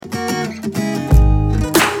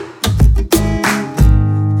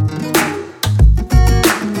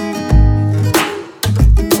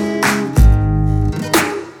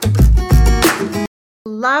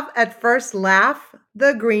Love at First Laugh,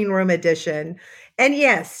 the Green Room edition. And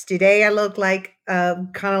yes, today I look like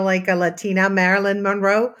kind of like a Latina Marilyn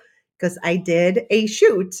Monroe because I did a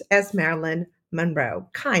shoot as Marilyn Monroe.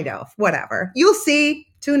 Kind of, whatever. You'll see.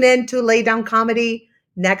 Tune in to Lay Down Comedy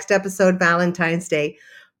next episode, Valentine's Day.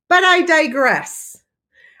 But I digress.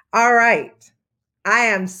 All right. I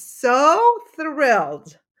am so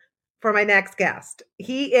thrilled for my next guest.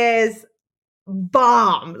 He is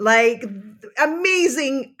bomb, like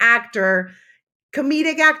amazing actor,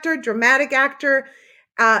 comedic actor, dramatic actor.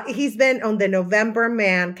 He's been on The November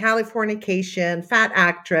Man, Californication, Fat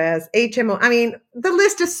Actress, HMO. I mean, the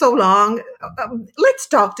list is so long. Let's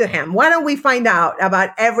talk to him. Why don't we find out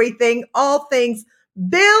about everything, all things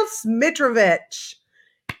Bill Smitrovich.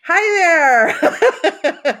 Hi there.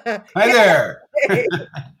 Hi there.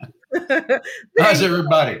 How's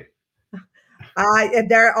everybody?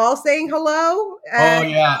 They're all saying hello. Oh,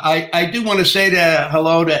 yeah. I do want to say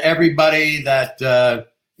hello to everybody that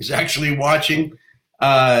is actually watching.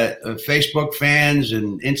 Facebook fans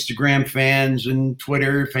and Instagram fans and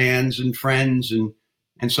Twitter fans and friends and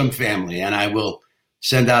some family. And I will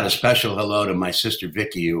send out a special hello to my sister,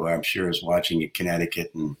 Vicky, who I'm sure is watching in Connecticut.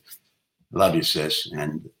 And love you, sis.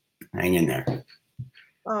 And hang in there.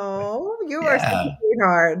 Oh, you are so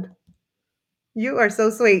sweetheart. You are so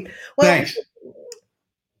sweet. Well, thanks.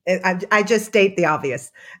 I just state the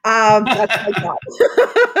obvious. That's my job.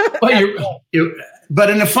 Well, but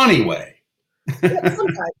in a funny way. Yeah,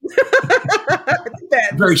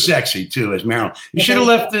 very sexy too, as Marilyn. You should have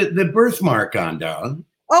left the birthmark on, darling.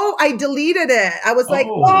 Oh, I deleted it. I was like,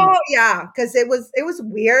 oh yeah, because it was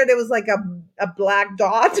weird. It was like a black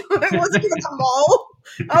dot. It wasn't even a mole.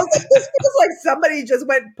 I was like, this feels like somebody just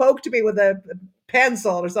went and poked me with a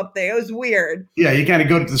pencil or something. It was weird. Yeah, you kind of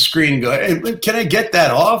go to the screen and go, hey, can I get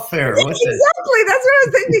that off there? Exactly. That's what I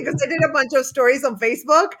was thinking, because I did a bunch of stories on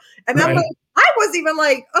Facebook, and I'm like, I was even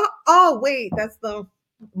like, oh wait, that's the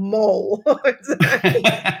mole.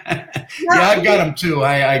 Yeah, I've got them too.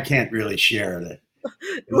 I can't really share that.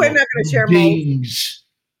 We're not going to share moles.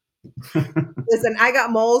 Listen, I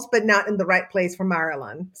got moles, but not in the right place for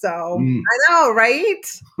Marilyn. So I know,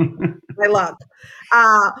 right? I love.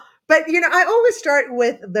 But, I always start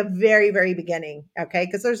with the very, very beginning, okay?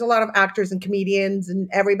 Because there's a lot of actors and comedians and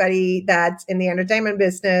everybody that's in the entertainment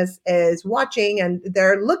business is watching, and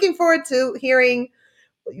they're looking forward to hearing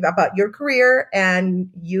about your career and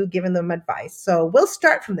you giving them advice. So we'll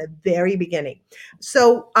start from the very beginning.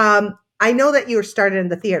 So I know that you started in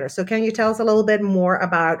the theater. So can you tell us a little bit more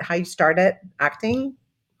about how you started acting?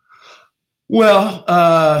 Well,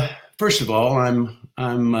 first of all,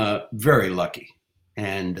 I'm very lucky.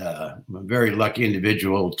 And I'm a very lucky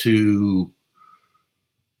individual to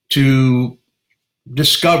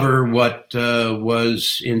discover what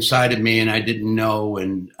was inside of me and I didn't know.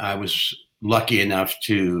 And I was lucky enough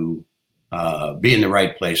to be in the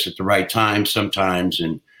right place at the right time sometimes.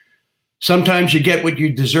 And sometimes you get what you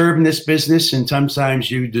deserve in this business, and sometimes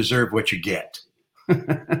you deserve what you get.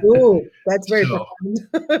 Ooh, that's very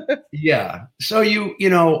profound. Yeah. So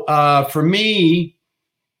for me,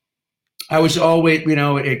 I was always,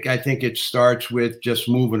 I think it starts with just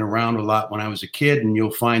moving around a lot when I was a kid, and you'll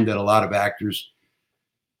find that a lot of actors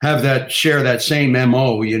share that same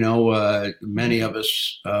MO. Many of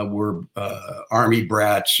us were Army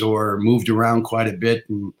brats or moved around quite a bit,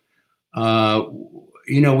 and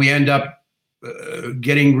we end up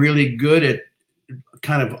getting really good at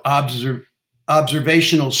kind of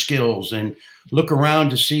observational skills and look around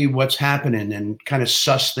to see what's happening and kind of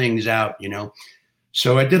suss things out.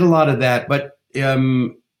 So I did a lot of that, but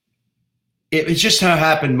it's just how it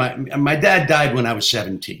happened. My dad died when I was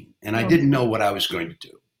 17, and I didn't know what I was going to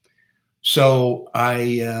do. So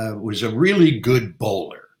I was a really good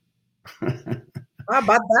bowler. How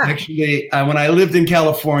about that? Actually, when I lived in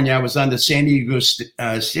California, I was on the San Diego.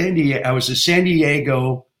 I was a San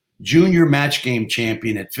Diego junior match game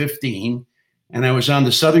champion at 15, and I was on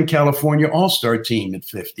the Southern California All-Star team at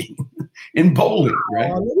 15 in bowling. Right?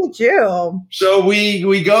 Oh, look at you! So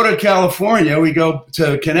we go to California, we go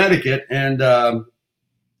to Connecticut, and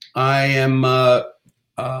I'm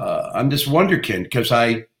this wonderkind because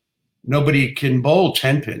nobody can bowl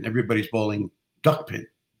 10-pin. Everybody's bowling duck pin.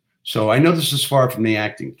 So I know this is far from the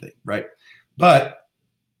acting thing, right? But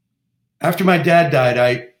after my dad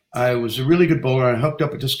died, I was a really good bowler. I hooked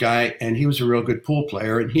up with this guy, and he was a real good pool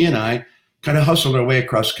player. And he and I kind of hustled our way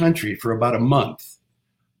across country for about a month.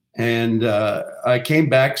 And I came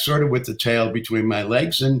back sort of with the tail between my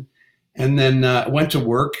legs, and then went to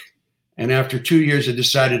work. And after 2 years, I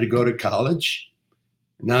decided to go to college.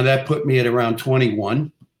 Now that put me at around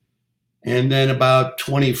 21. And then about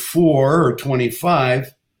 24 or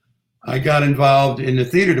 25, I got involved in the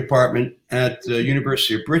theater department at the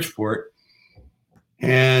University of Bridgeport.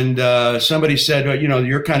 And somebody said, you know,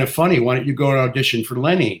 you're kind of funny. Why don't you go and audition for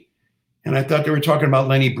Lenny? And I thought they were talking about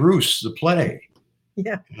Lenny Bruce, the play.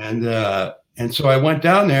 Yeah. And so I went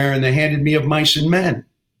down there and they handed me Of Mice and Men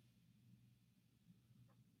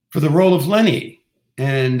for the role of Lenny.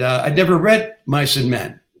 And I'd never read Mice and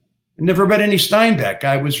Men. I never read any Steinbeck.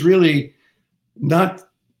 I was really not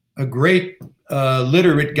a great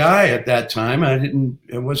literate guy at that time.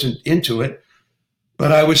 I wasn't into it,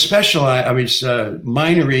 but I was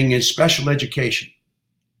minoring in special education.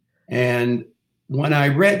 And when I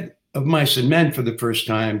read Of Mice and Men for the first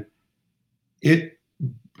time, it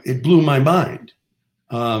blew my mind.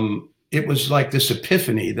 It was like this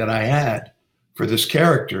epiphany that I had for this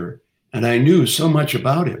character, and I knew so much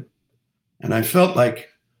about him. And I felt like,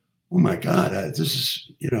 oh my God, this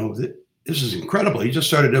is incredible. He just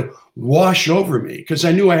started to wash over me because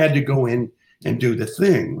I knew I had to go in and do the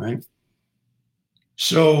thing, right?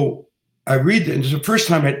 So I read it. It was the first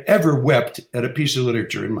time I'd ever wept at a piece of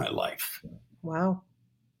literature in my life. Wow.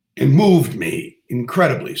 It moved me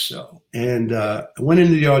incredibly so. And I went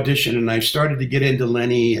into the audition and I started to get into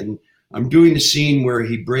Lenny, and I'm doing the scene where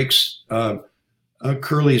he breaks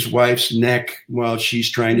Curly's wife's neck while she's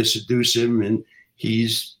trying to seduce him, and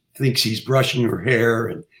thinks he's brushing her hair,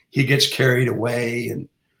 and he gets carried away,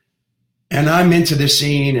 and I'm into the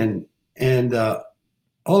scene, and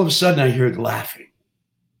all of a sudden I heard laughing,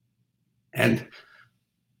 and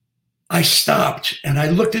I stopped and I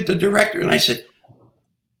looked at the director and I said,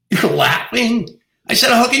 "You're laughing?" I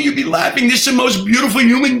said, "How can you be laughing? This is the most beautiful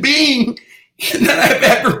human being that I've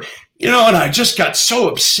ever, and I just got so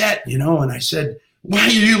upset, and I said, "Why are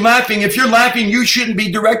you laughing? If you're laughing, you shouldn't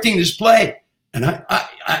be directing this play." And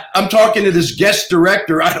I'm talking to this guest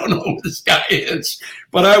director. I don't know who this guy is,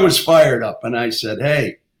 but I was fired up. And I said,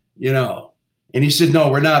 "Hey, and he said, "No,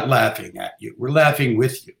 we're not laughing at you. We're laughing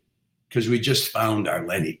with you because we just found our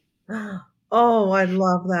Lenny." Oh, I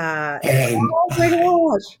love that. And oh my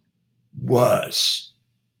gosh. Was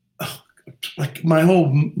like my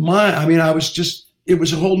whole mind. I mean, it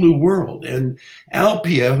was a whole new world. And Al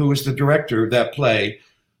Pia, who was the director of that play,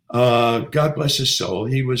 God bless his soul.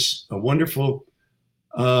 He was a wonderful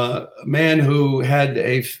man who had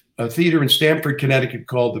a theater in Stamford, Connecticut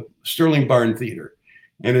called the Sterling Barn Theater.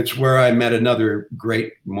 And it's where I met another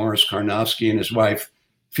great, Morris Karnofsky, and his wife,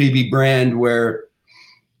 Phoebe Brand, where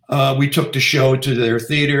we took the show to their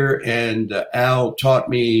theater. And Al taught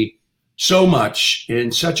me so much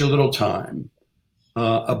in such a little time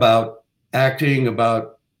about acting,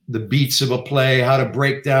 about the beats of a play, how to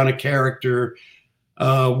break down a character,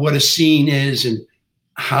 what a scene is, and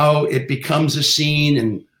how it becomes a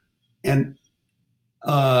scene, and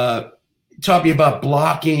taught me about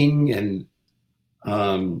blocking and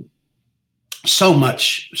so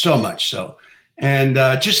much so. And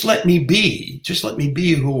just let me be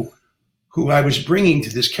who I was bringing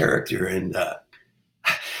to this character. And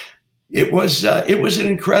it was an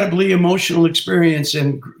incredibly emotional experience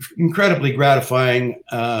and incredibly gratifying.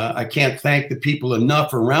 I can't thank the people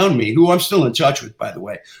enough around me, who I'm still in touch with, by the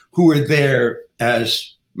way, who were there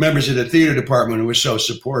as members of the theater department who were so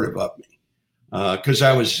supportive of me, because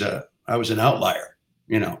I was an outlier,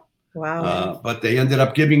 Wow. but they ended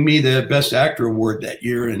up giving me the Best Actor award that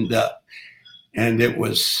year, and it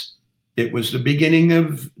was the beginning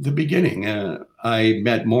of the beginning. I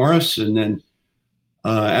met Morris, and then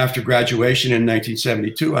after graduation in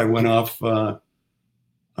 1972, I went off,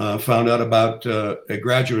 found out about a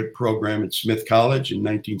graduate program at Smith College in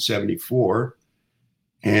 1974.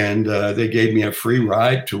 And they gave me a free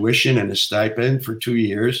ride, tuition, and a stipend for 2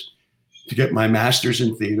 years to get my master's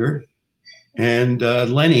in theater. And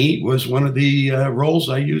Lenny was one of the roles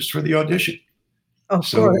I used for the audition. Of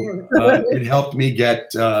So course. it helped me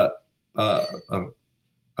get a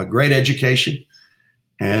great education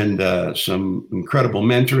and some incredible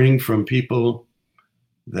mentoring from people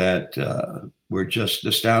that were just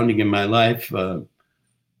astounding in my life.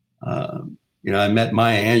 I met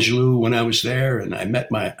Maya Angelou when I was there, and I met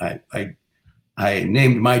I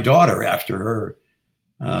named my daughter after her.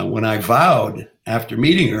 When I vowed after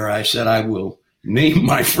meeting her, I said, "I will name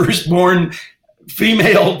my firstborn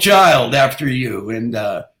female child after you." And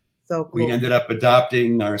So cool. we ended up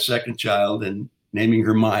adopting our second child and naming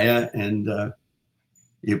her Maya. And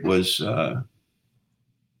it was,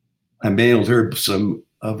 I mailed her some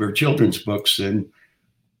of her children's books, and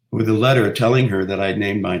with a letter telling her that I'd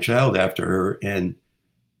named my child after her. And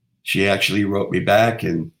she actually wrote me back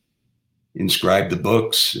and inscribed the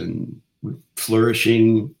books, and with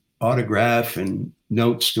flourishing autograph and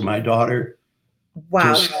notes to my daughter.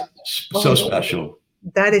 Wow. Just so special.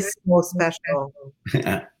 That is so special.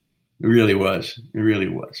 It really was. It really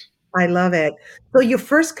was. I love it. So your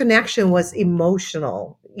first connection was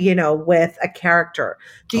emotional, with a character.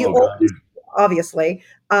 Do you Oh God. always, obviously,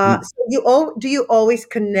 Mm. so do you always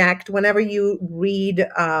connect whenever you read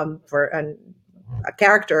for a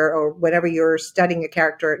character or whenever you're studying a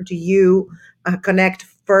character? Do you connect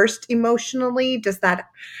first emotionally? Does that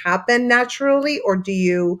happen naturally, or do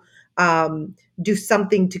you do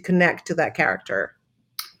something to connect to that character?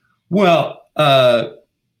 Well,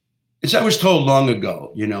 as I was told long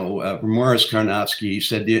ago, Morris Karnofsky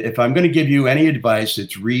said, if I'm going to give you any advice,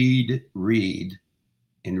 it's read, read,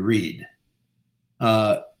 and read.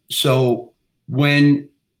 So when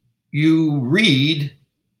you read,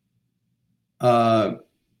 uh,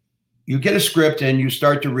 you get a script and you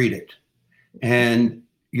start to read it. And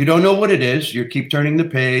you don't know what it is. You keep turning the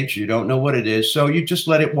page. You don't know what it is. So you just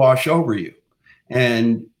let it wash over you.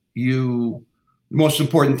 And the most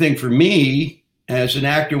important thing for me as an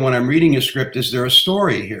actor when I'm reading a script is there a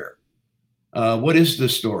story here? What is the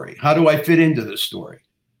story? How do I fit into the story?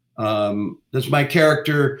 Does my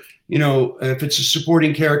character, if it's a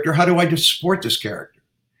supporting character, how do I just support this character?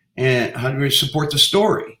 And how do I support the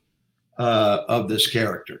story of this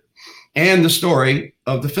character and the story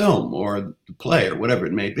of the film or the play or whatever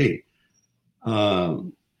it may be?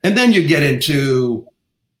 And then you get into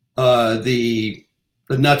the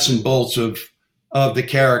nuts and bolts of the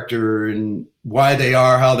character and why they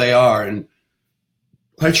are how they are. And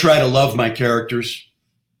I try to love my characters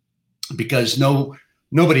because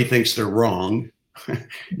nobody thinks they're wrong.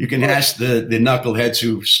 You can ask the knuckleheads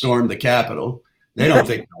who stormed the Capitol; they don't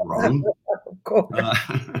think they're wrong. Of course.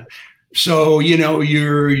 So you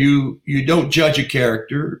don't judge a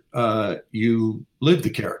character; you live the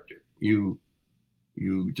character. You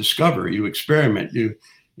discover, you experiment.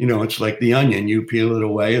 It's like the onion. You peel it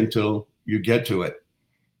away until you get to it,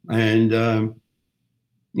 and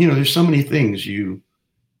there's so many things you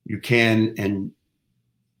can and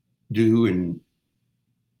do and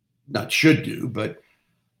not should do, but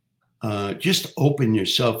just open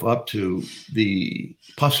yourself up to the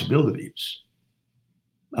possibilities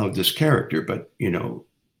of this character. But you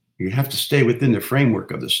have to stay within the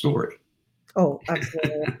framework of the story. Oh,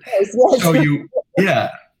 absolutely. Yes.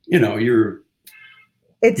 So you're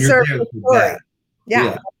It there serves the for story. that. Yeah,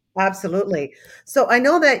 Yeah. absolutely. So I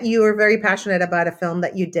know that you are very passionate about a film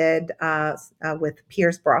that you did with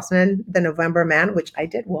Pierce Brosnan, The November Man, which I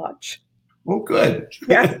did watch. Oh, good.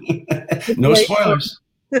 Yeah, it's No great. spoilers.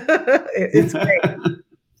 It's great.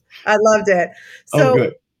 I loved it. Oh, So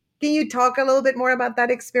good. can you talk a little bit more about that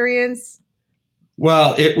experience?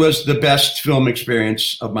 Well, it was the best film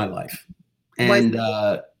experience of my life, Was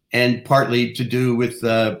and partly to do with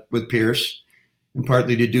Pierce, and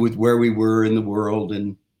partly to do with where we were in the world,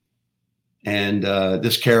 and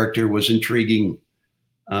this character was intriguing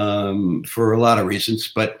for a lot of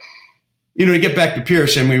reasons. But to get back to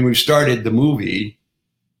Pierce, I mean, we started the movie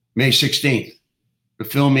May 16th. The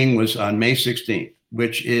filming was on May 16th,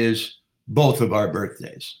 which is both of our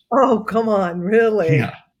birthdays. Oh, come on, really?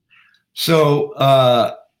 Yeah. So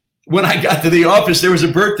when I got to the office, there was a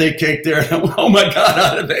birthday cake there. And I went, oh my God,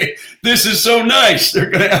 how did they? This is so nice. They're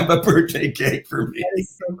going to have a birthday cake for me. That is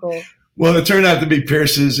so cool. Well, it turned out to be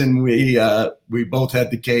Pierce's, and we both had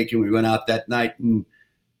the cake, and we went out that night, and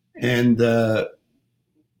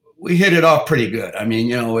we hit it off pretty good. I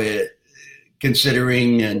mean,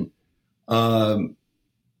 considering, and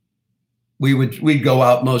we'd go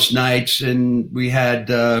out most nights, and we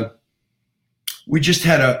just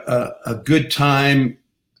had a good time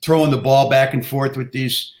throwing the ball back and forth with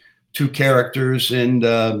these two characters, and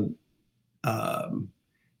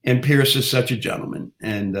Pierce is such a gentleman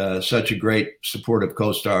and such a great supportive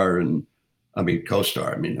co-star,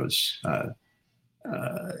 co-star. I mean, it was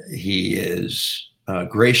he is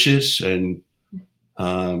gracious and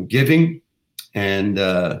giving, and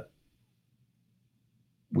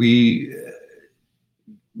we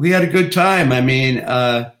had a good time. I mean,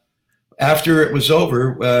 after it was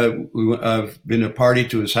over, I've been a party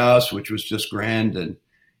to his house, which was just grand, and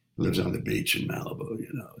he lives on the beach in Malibu.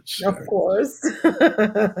 Of course.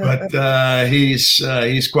 But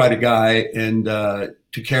he's quite a guy, and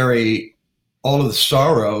to carry all of the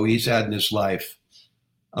sorrow he's had in his life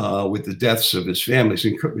with the deaths of his families.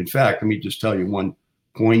 In fact, let me just tell you one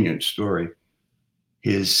poignant story.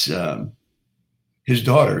 His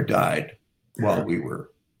daughter died while we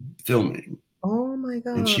were filming. Oh my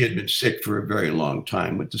God. And she had been sick for a very long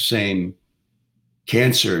time with the same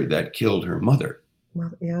cancer that killed her mother.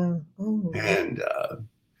 Well, yeah. Oh. And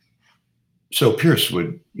so Pierce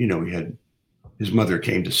would, his mother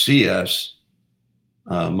came to see us,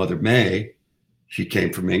 Mother May. She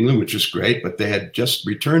came from England, which was great, but they had just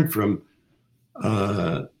returned from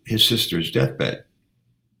his sister's deathbed.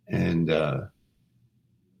 And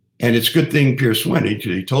it's a good thing Pierce went.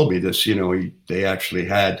 He told me this, they actually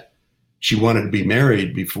she wanted to be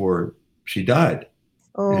married before she died.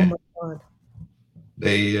 Oh, and my God.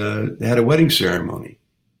 They had a wedding ceremony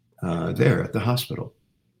there at the hospital.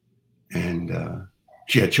 And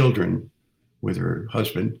she had children with her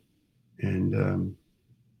husband. And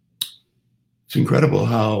it's incredible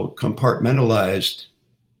how compartmentalized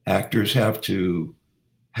actors have to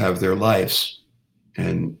have their lives.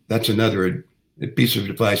 And that's another piece of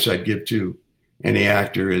advice I'd give to any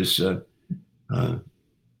actor is you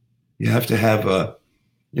have to have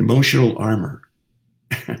emotional armor.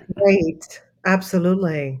 Right.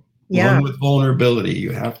 Absolutely. Yeah. Along with vulnerability,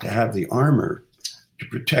 you have to have the armor to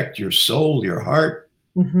protect your soul, your heart.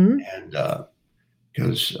 Mm-hmm. And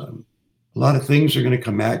because a lot of things are going to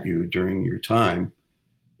come at you during your time.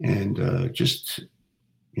 And just,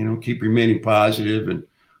 keep remaining positive and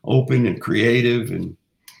open and creative and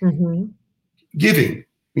Mm-hmm. giving.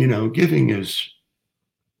 Giving is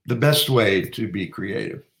the best way to be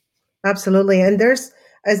creative. Absolutely. And there's,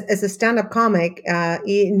 as a stand-up comic,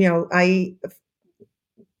 I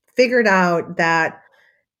figured out that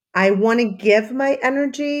I want to give my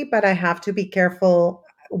energy, but I have to be careful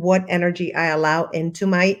what energy I allow into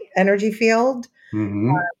my energy field.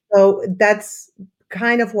 Mm-hmm. So that's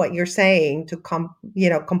kind of what you're saying to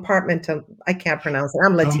compartmental. I can't pronounce it.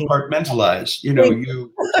 I'm Latino. Compartmentalize. Yeah.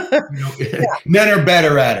 Men are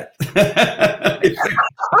better at it.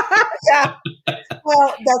 Yeah.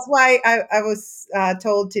 Well, that's why I was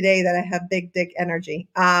told today that I have big dick energy,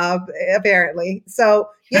 apparently. So,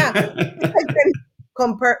 yeah.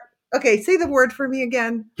 Okay, say the word for me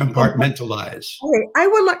again. Compartmentalize. Okay, I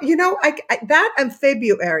will, that and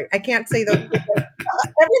February. I can't say those.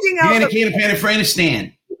 Everything else.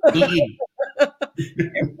 Afghanistan. Everything else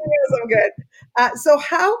I'm good. So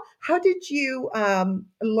how did you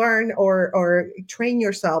learn or train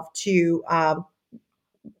yourself to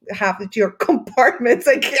have your compartments?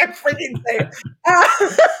 I can't freaking say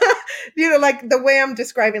it. Like the way I'm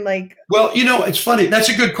describing, like. Well, it's funny. That's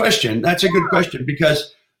a good question. Good question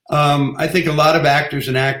because I think a lot of actors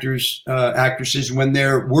and actresses, when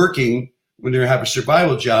they're working, when they have a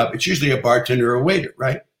survival job, it's usually a bartender or a waiter,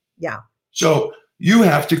 right? Yeah. So you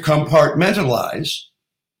have to compartmentalize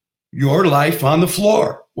your life on the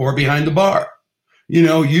floor or behind the bar.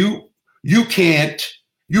 You can't.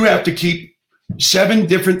 You have to keep 7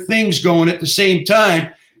 different things going at the same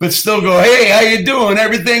time, but still go, hey, how you doing?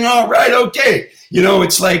 Everything all right? Okay.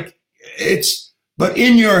 But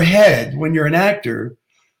in your head, when you're an actor,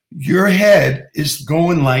 your head is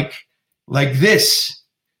going like this.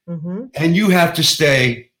 Mm-hmm. And you have to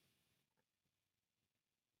stay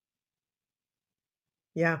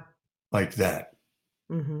like that.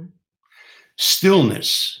 Mm-hmm.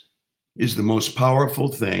 Stillness is the most powerful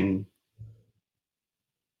thing,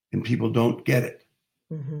 and people don't get it.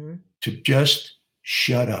 Mm-hmm. To just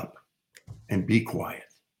shut up and be quiet.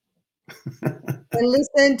 And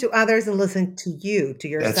listen to others and listen to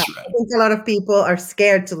yourself. That's right. I think a lot of people are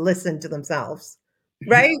scared to listen to themselves,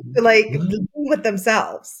 right? To with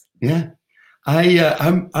themselves. Yeah.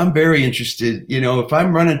 I'm very interested, if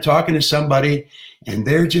I'm talking to somebody and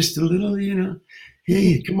they're just a little,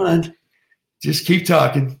 hey, come on, just keep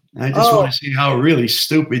talking. I just want to see how really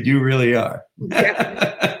stupid you really are.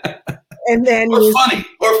 Yeah. And then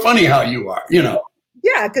funny how you are,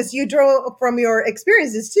 Yeah, because you draw from your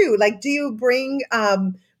experiences too. Like, do you bring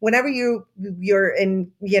whenever you're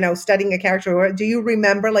in, studying a character, or do you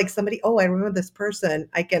remember like somebody? Oh, I remember this person.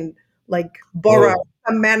 I can like borrow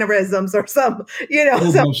some mannerisms or some,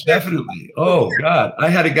 most definitely. Oh God, I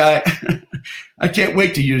had a guy. I can't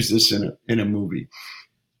wait to use this in a movie.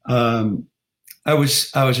 I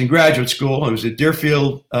was in graduate school. I was at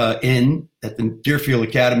Deerfield Inn at the Deerfield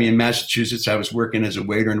Academy in Massachusetts. I was working as a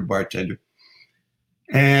waiter and a bartender.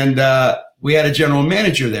 And we had a general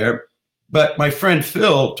manager there. But my friend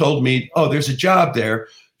Phil told me, oh, there's a job there.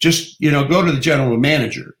 Just, go to the general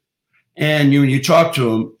manager. And when you talk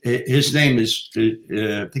to him, his name is,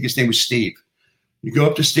 I think his name was Steve. You go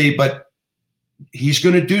up to Steve, but he's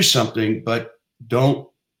going to do something, but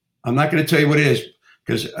I'm not going to tell you what it is,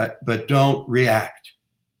 but don't react.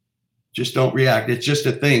 Just don't react. It's just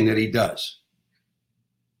a thing that he does.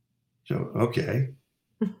 So, okay.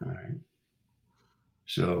 All right.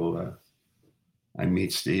 So I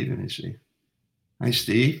meet Steve and I say, hi,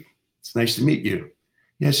 Steve. It's nice to meet you.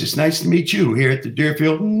 Yes, it's nice to meet you here at the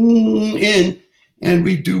Deerfield Inn. And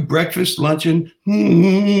we do breakfast, lunch, and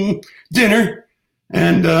dinner.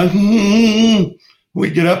 And we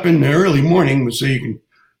get up in the early morning so you can,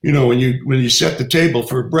 when you set the table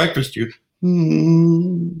for breakfast, you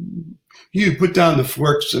put down the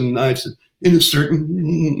forks and knives in a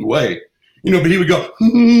certain way, but he would go,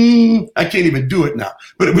 I can't even do it now,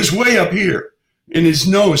 but it was way up here in his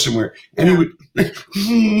nose somewhere. And he would,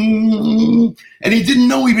 and he didn't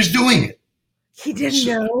know he was doing it. He didn't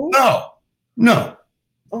know? No.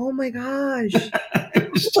 Oh my gosh.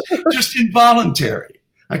 It was just involuntary.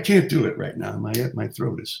 I can't do it right now. My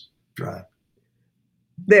throat is dry.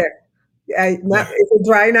 There. Is it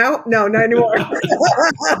dry now? No, not anymore.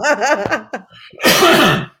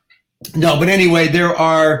 No, but anyway, there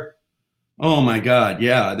are, oh my God,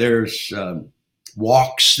 yeah, there's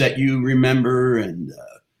walks that you remember and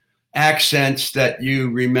accents that you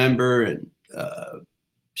remember and,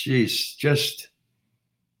 just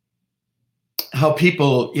how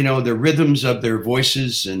people, the rhythms of their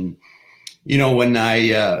voices. And, when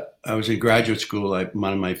I was in graduate school,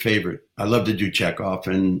 one of my favorite, I love to do Chekhov,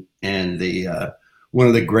 and the one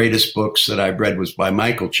of the greatest books that I've read was by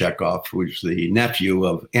Michael Chekhov, who's the nephew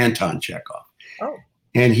of Anton Chekhov. Oh.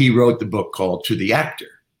 And he wrote the book called To the Actor.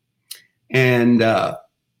 And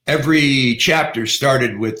every chapter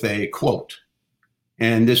started with a quote.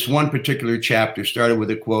 And this one particular chapter started with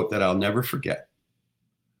a quote that I'll never forget.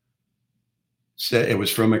 It was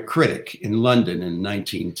from a critic in London in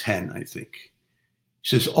 1910, I think. He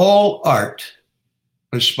says, all art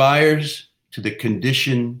aspires to the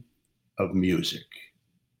condition of music.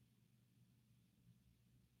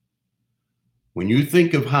 When you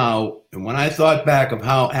think of how, and when I thought back of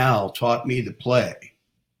how Al taught me to play,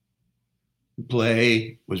 the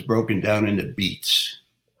play was broken down into beats.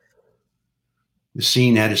 The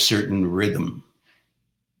scene had a certain rhythm.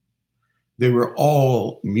 They were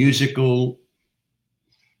all musical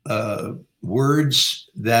words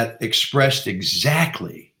that expressed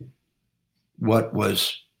exactly what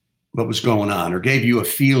was going on or gave you a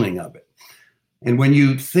feeling of it. And when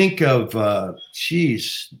you think of,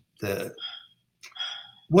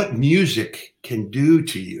 what music can do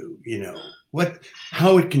to you,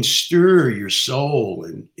 how it can stir your soul,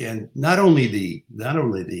 and not only the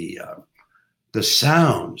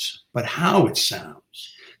sounds, but how it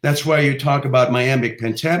sounds. That's why you talk about iambic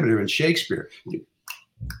pentameter in Shakespeare.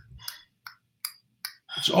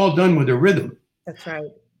 It's all done with a rhythm. That's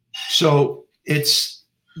right. So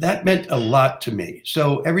that meant a lot to me.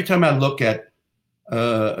 So every time I look at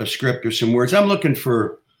a script or some words, I'm looking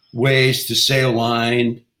for ways to say a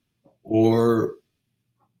line or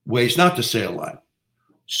ways not to say a line.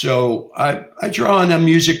 So I draw on a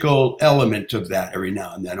musical element of that every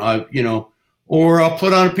now and then. Or I'll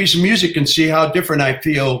put on a piece of music and see how different I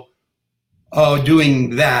feel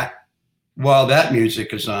doing that while that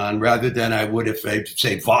music is on, rather than I would if,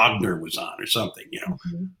 say, Wagner was on or something,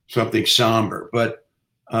 Mm-hmm. something somber. But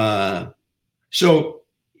so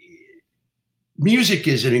music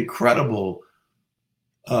is an incredible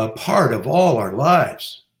part of all our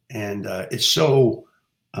lives, and it's so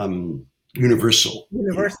universal.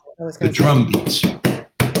 Universal. The drum beats. Yep.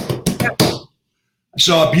 I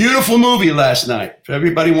saw a beautiful movie last night. If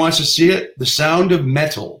everybody wants to see it, The Sound of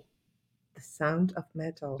Metal. The Sound of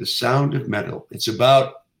Metal. The Sound of Metal. It's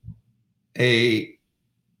about a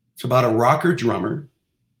rocker drummer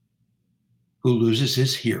who loses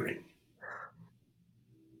his hearing.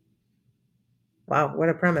 Wow, what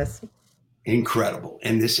a premise. Incredible.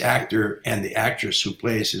 And this actor and the actress who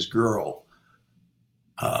plays his girl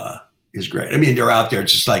is great. I mean, they're out there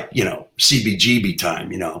just like, CBGB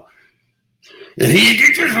time, And he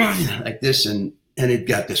like this, and it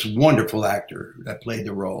got this wonderful actor that played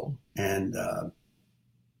the role. And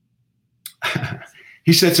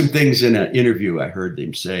he said some things in an interview. I heard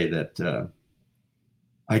him say that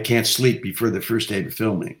I can't sleep before the first day of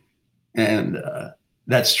filming. And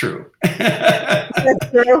that's true.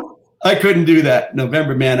 That's true. I couldn't do that.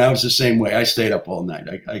 November Man, I was the same way. I stayed up all night.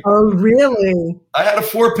 Oh, really? I had a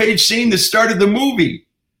 4-page scene that started the movie.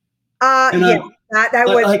 Yeah, that's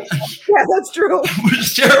true. I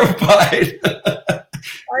was terrified.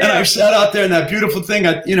 And I sat out there in that beautiful thing.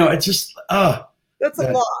 That's a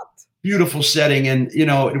lot. Beautiful setting. And,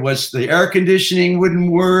 it was the air conditioning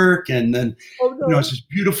wouldn't work. And then, it's this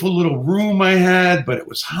beautiful little room I had, but it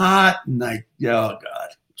was hot. And oh God,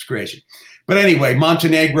 it's crazy. But anyway,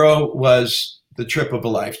 Montenegro was the trip of a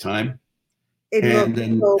lifetime. It looked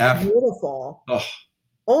so beautiful.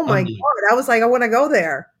 Oh my God. I was like, I want to go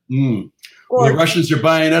there. Well, the Russians are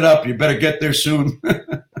buying it up. You better get there soon.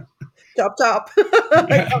 Top.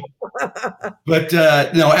 But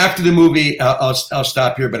after the movie, I'll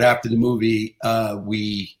stop here. But after the movie,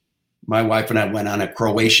 my wife and I went on a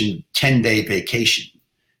Croatian 10-day vacation,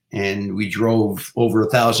 and we drove over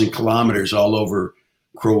 1,000 kilometers all over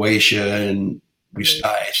Croatia, and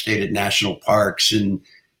I stayed at national parks and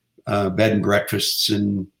bed and breakfasts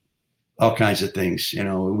and all kinds of things.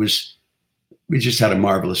 We just had a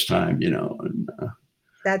marvelous time. And,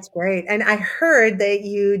 That's great. And I heard that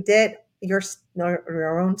you did your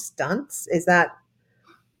own stunts. Is that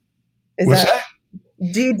what's that?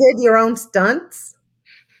 Do you did your own stunts?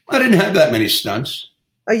 I didn't have that many stunts.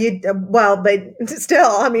 Oh, well, but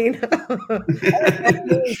still, I mean,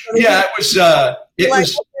 yeah, it was. It like,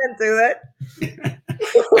 was. I can't do it.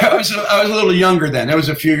 I was a little younger then. That was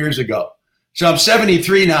a few years ago. So I'm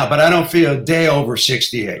 73 now, but I don't feel a day over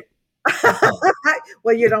 68.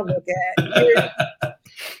 Well, you don't look it.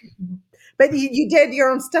 But you did your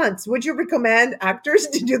own stunts. Would you recommend actors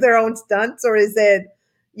to do their own stunts, or is it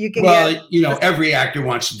you can? Well, every actor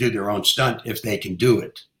wants to do their own stunt if they can do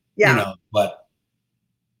it. Yeah. But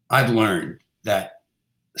I've learned that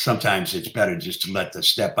sometimes it's better just to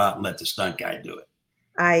step out and let the stunt guy do it.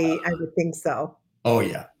 I would think so. Oh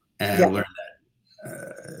yeah, and I learned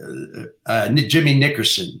that. Jimmy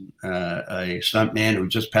Nickerson, a stunt man who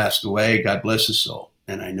just passed away, God bless his soul.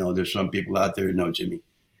 And I know there's some people out there who know Jimmy,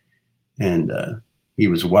 and he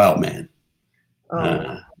was a wild man.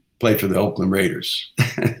 Played for the Oakland Raiders,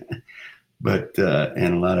 but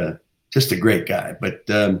and just a great guy. But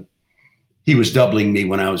he was doubling me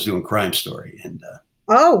when I was doing Crime Story, and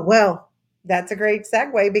oh well, that's a great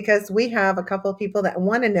segue because we have a couple of people that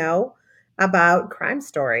want to know about Crime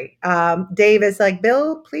Story. Dave is like,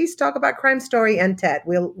 Bill, please talk about Crime Story and Ted.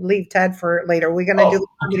 We'll leave Ted for later. We're going to do the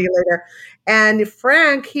comedy later. And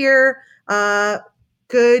Frank here,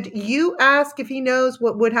 could you ask if he knows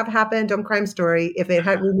what would have happened on Crime Story if it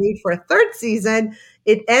had renewed for a third season?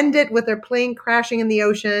 It ended with their plane crashing in the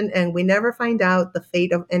ocean, and we never find out the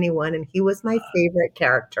fate of anyone. And he was my favorite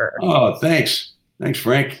character. Oh, thanks. Thanks,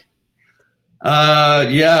 Frank.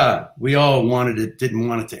 Yeah, we all didn't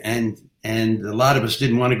want it to end. And a lot of us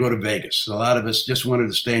didn't want to go to Vegas. A lot of us just wanted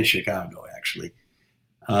to stay in Chicago, actually.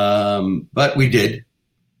 But we did.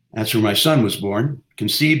 That's where my son was born.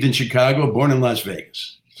 Conceived in Chicago, born in Las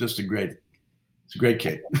Vegas. It's a great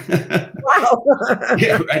kid. Wow.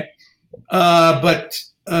 Yeah, right. But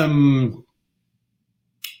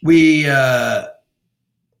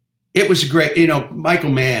it was great.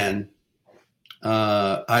 Michael Mann,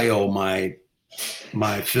 I owe my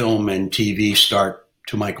film and TV start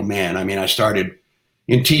to Michael Mann. I mean, I started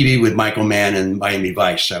in TV with Michael Mann and Miami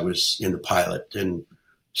Vice. I was in the pilot and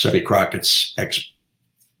Sonny Crockett's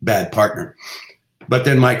ex-bad partner. But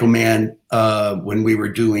then Michael Mann, when we were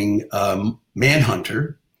doing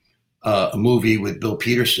Manhunter, a movie with Bill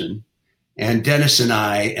Peterson, and Dennis and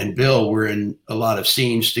I and Bill were in a lot of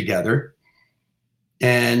scenes together.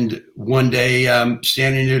 And one day I'm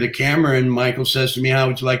standing near the camera and Michael says to me, how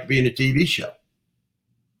would you like to be in a TV show?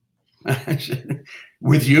 I said,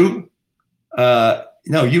 with you? No,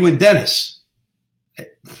 you and Dennis.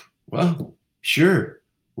 Well, sure.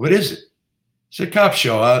 What is it? It's a cop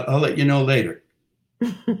show. I'll let you know later.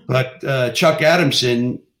 But Chuck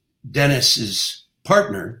Adamson, Dennis's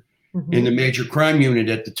partner in the major crime unit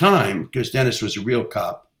at the time, because Dennis was a real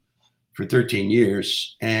cop for 13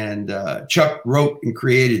 years, and Chuck wrote and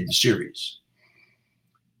created the series.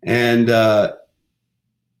 And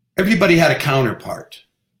everybody had a counterpart,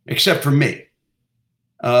 except for me.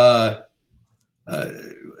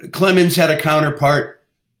 Clemens had a counterpart.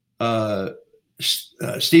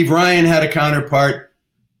 Steve Ryan had a counterpart.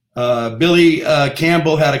 Billy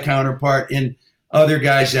Campbell had a counterpart, and other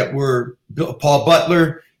guys that were Paul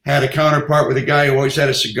Butler had a counterpart with a guy who always had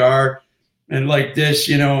a cigar and like this,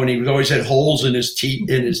 and he always had holes in his teeth,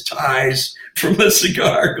 in his ties from the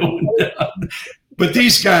cigar going down. But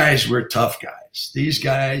these guys were tough guys. These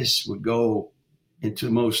guys would go into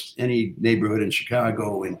most any neighborhood in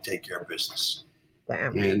Chicago and take care of business.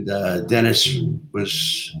 Damn. And Dennis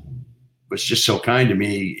was just so kind to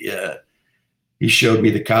me. He showed me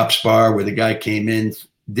the cops bar where the guy came in,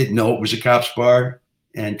 didn't know it was a cops bar,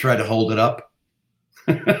 and tried to hold it up.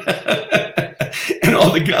 And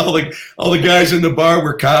all the guys in the bar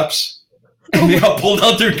were cops, and they all pulled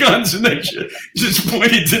out their guns and they just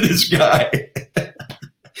pointed to this guy.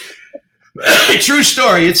 True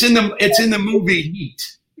story. It's in the movie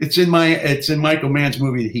Heat. It's in Michael Mann's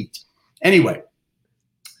movie Heat. Anyway,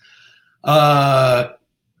 Crime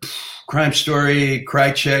Story,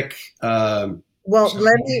 Krychek. Well,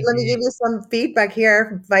 let me give you some feedback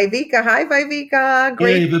here. Viveka, hi Viveka.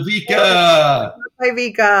 Great. Hey, Viveka.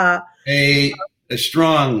 Viveka. A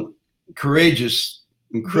strong, courageous,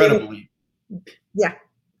 incredibly. Yeah.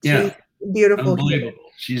 Yeah. Beautiful. Unbelievable.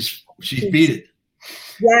 She's beat it.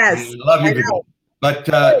 Yes. I love you, Viveka. But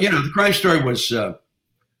the Crime Story was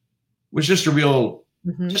just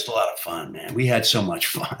Mhm. just a lot of fun, man. We had so much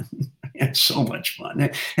fun. We had so much fun,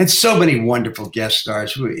 and so many wonderful guest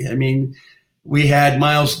stars. We had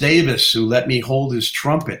Miles Davis who let me hold his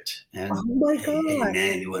trumpet, Oh and my hey god.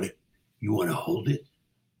 man, you want to hold it?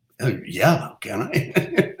 Yeah, can I?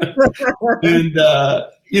 And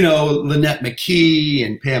Lynette McKee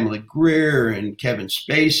and Pamela Greer and Kevin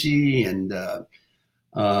Spacey and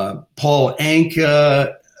Paul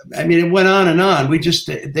Anka. I mean, it went on and on. They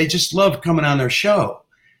just loved coming on their show,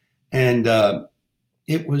 and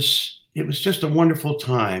it was just a wonderful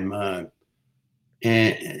time.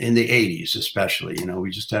 And in the '80s, especially, we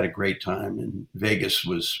just had a great time, and Vegas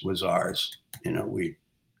was ours. We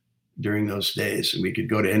during those days, and we could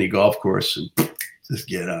go to any golf course and just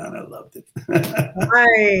get on. I loved it.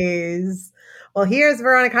 Nice. Well, here's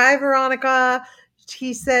Veronica. Hi, Veronica.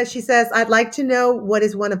 She says, I'd like to know what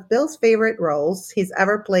is one of Bill's favorite roles he's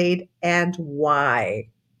ever played and why.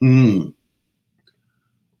 Mm.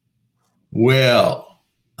 Well,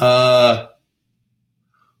 I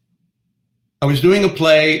was doing a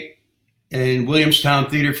play in Williamstown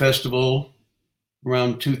Theater Festival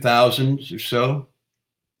around 2000 or so,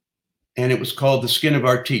 and it was called The Skin of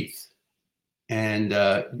Our Teeth, and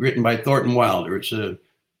written by Thornton Wilder. It's a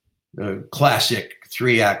classic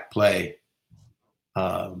 3-act play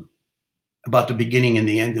um, about the beginning and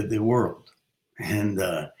the end of the world. And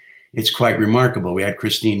it's quite remarkable. We had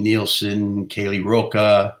Christine Nielsen, Kaylee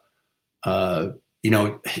Roca,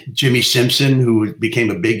 Jimmy Simpson, who became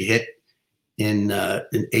a big hit in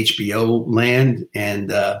HBO land,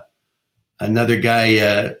 and another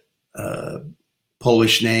guy,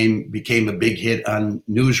 Polish name, became a big hit on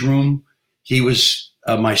Newsroom. He was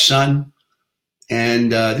my son.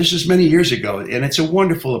 And this is many years ago, and it's a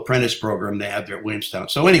wonderful apprentice program they have there at Williamstown.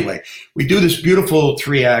 So anyway, we do this beautiful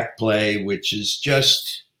 3-act play, which is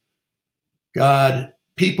just, God,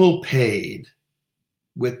 people paid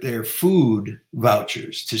with their food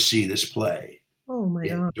vouchers to see this play Oh my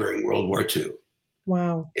God. during World War II.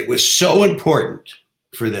 Wow. It was so important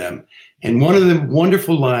for them. And one of the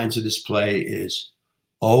wonderful lines of this play is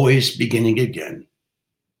always beginning again,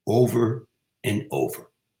 over and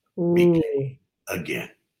over, Ooh. begin again.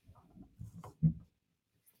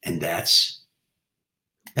 And that's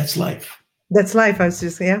life. That's life. I was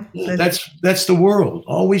just, yeah. That's the world.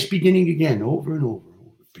 Always beginning again, over and over,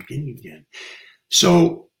 beginning again.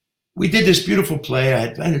 So we did this beautiful play.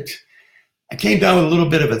 I came down with a little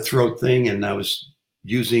bit of a throat thing, and I was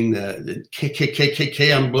using the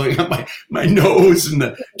KKKK. I'm blowing up my nose and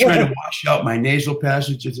trying to wash out my nasal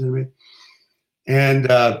passages and everything. And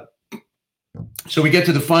so we get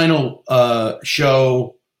to the final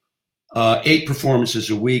show. 8 performances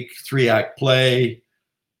a week, 3-act play,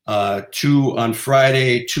 2 on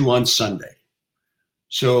Friday, 2 on Sunday.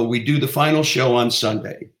 So we do the final show on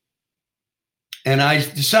Sunday. And I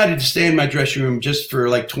decided to stay in my dressing room just for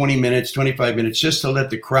like 20 minutes, 25 minutes, just to let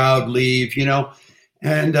the crowd leave,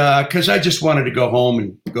 and because I just wanted to go home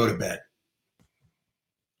and go to bed.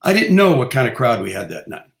 I didn't know what kind of crowd we had that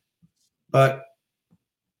night, but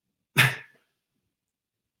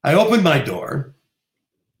I opened my door,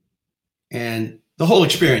 and the whole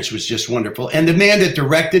experience was just wonderful. And the man that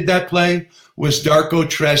directed that play was Darko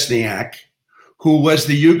Tresniak, who was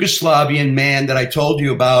the Yugoslavian man that I told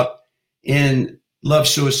you about in Love,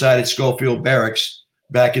 Suicide at Schofield Barracks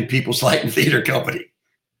back in People's Light and Theater Company.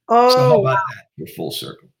 So how Oh, about that? You're full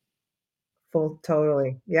circle.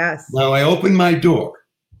 totally. Yes. Now I open my door,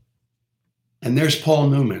 and there's Paul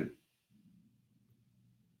Newman,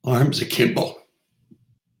 arms akimbo,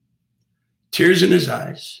 tears in his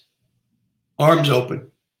eyes, arms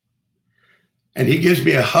open. And he gives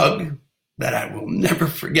me a hug that I will never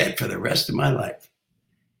forget for the rest of my life.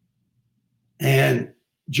 And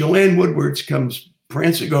Joanne Woodwards comes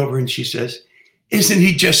prancing over, and she says, "Isn't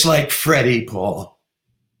he just like Freddie, Paul?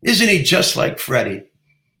 Isn't he just like Freddie?"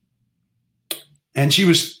 And she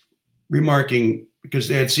was remarking because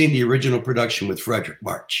they had seen the original production with Frederick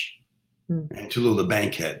March and Tallulah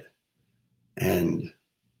Bankhead and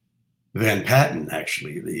Van Patten.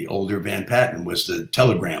 Actually, the older Van Patten was the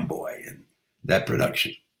telegram boy in that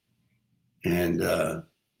production. And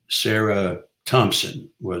Sarah Thompson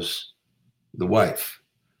was the wife.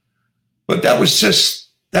 But that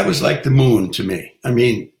was like the moon to me. I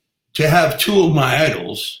mean, to have 2 of my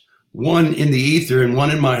idols, one in the ether and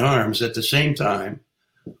one in my arms at the same time,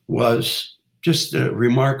 was just a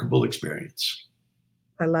remarkable experience.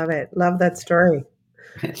 I love it. Love that story.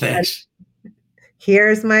 Thanks.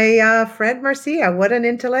 Here's my friend Marcia. What an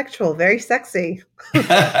intellectual. Very sexy.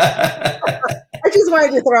 I just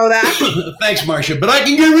wanted to throw that. Thanks, Marcia. But I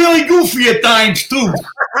can get really goofy at times too.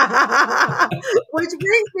 Which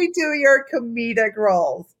brings me to your comedic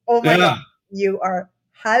roles. Oh my Yeah. God. You are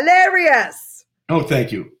hilarious. Oh,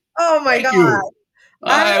 thank you. Oh my Thank God. you.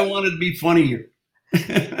 I wanted to be funnier.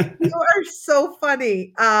 You are so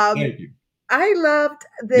funny. Thank you. I loved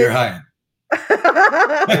this. You're hired.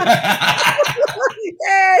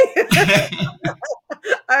 Yay!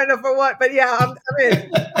 I don't know for what, but yeah, I'm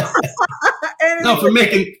in. No, for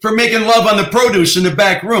making love on the produce in the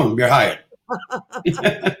back room. You're hired.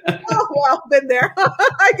 Oh, well, been there.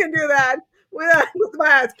 I can do that with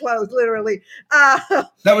my eyes closed, literally.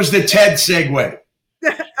 That was the TED segue.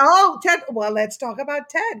 Oh, Ted. Well, let's talk about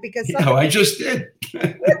Ted because No, I just did.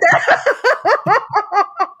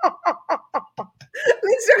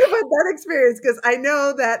 Let's talk about that experience because I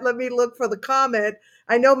know that. Let me look for the comment.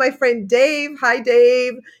 I know my friend Dave. Hi,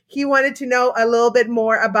 Dave. He wanted to know a little bit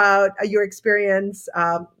more about your experience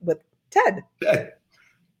with Ted.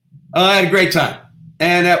 I had a great time,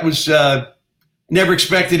 and that was never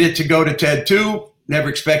expected it to go to TED 2. Never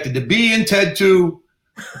expected to be in TED 2,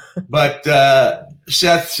 but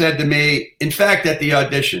Seth said to me, in fact, at the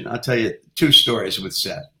audition, I'll tell you 2 stories with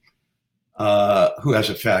Seth, who has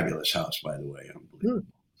a fabulous house, by the way. Unbelievable.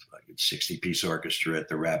 It's like a 60-piece orchestra at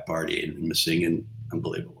the wrap party and singing.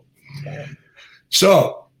 Unbelievable. Okay.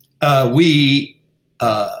 So I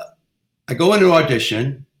go into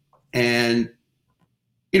audition, and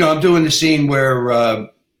I'm doing the scene where I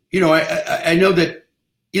know that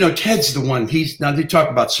Ted's the one. Now they talk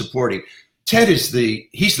about supporting. Ted he's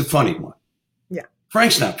the funny one. Yeah.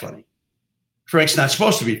 Frank's not funny. Frank's not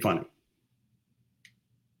supposed to be funny.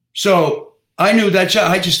 So I knew that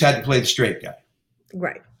job. I just had to play the straight guy.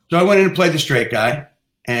 Right. So I went in and played the straight guy,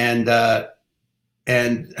 and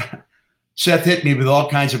Seth hit me with all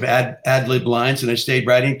kinds of ad lib lines, and I stayed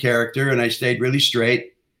right in character, and I stayed really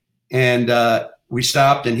straight. And we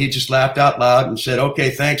stopped, and he just laughed out loud and said, "Okay,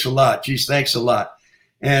 thanks a lot. Geez, thanks a lot."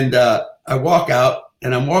 And I walk out,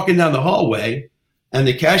 and I'm walking down the hallway, and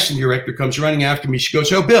the casting director comes running after me. She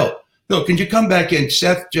goes, "Oh, Bill, can you come back in?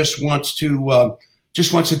 Seth just wants to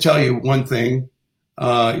tell you one thing. He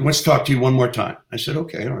wants to talk to you one more time." I said,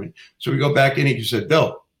 "Okay, all right." So we go back in. He said,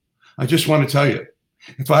 "Bill, I just want to tell you,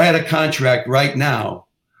 if I had a contract right now,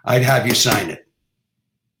 I'd have you sign it."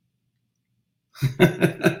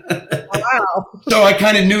 Wow. So I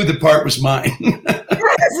kind of knew the part was mine.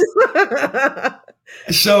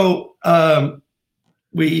 So what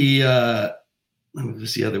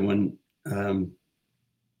was the other one?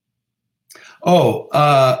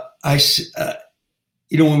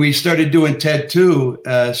 When we started doing TED 2,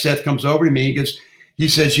 Seth comes over to me. He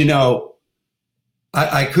says,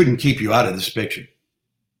 I couldn't keep you out of this picture.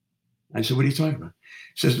 I said, "What are you talking about?"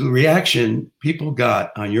 He says, "The reaction people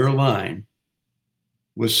got on your line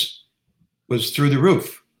was through the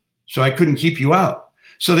roof. So I couldn't keep you out.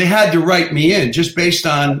 So they had to write me in just based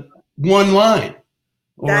on one line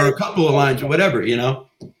or a couple of lines or whatever,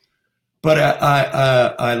 But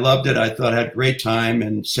I loved it. I thought I had a great time.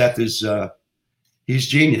 And Seth is he's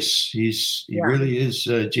genius. He really is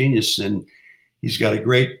genius, and he's got a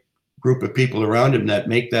great group of people around him that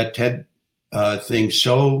make that TED thing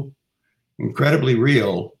so incredibly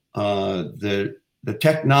real. The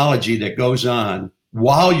technology that goes on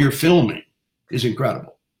while you're filming is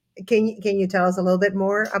incredible. Can you tell us a little bit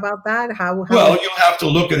more about that? Well, you'll have to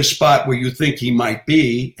look at a spot where you think he might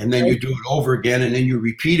be, and then you do it over again, and then you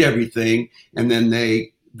repeat everything, and then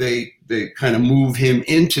they kind of move him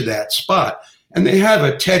into that spot. And they have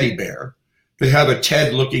a teddy bear. They have a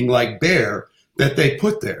Ted looking like bear that they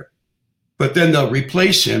put there. But then they'll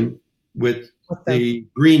replace him with the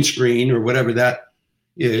green screen or whatever that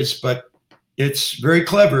is. But it's very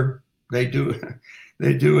clever. They do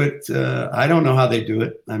it. I don't know how they do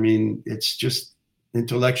it. I mean, it's just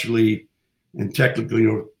intellectually and technically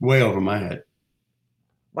way over my head.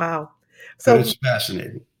 Wow. So but it's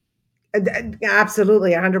fascinating.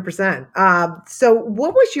 Absolutely, 100%. So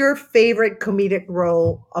what was your favorite comedic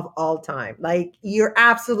role of all time? Like your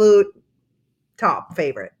absolute top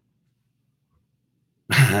favorite?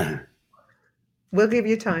 We'll give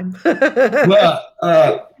you time. Well,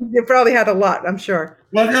 you probably had a lot, I'm sure.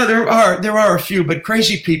 Well, no, there are a few, but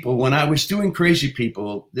Crazy People, when I was doing Crazy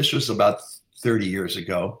People, this was about 30 years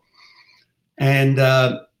ago. And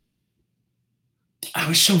I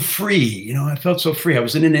was so free, I felt so free. I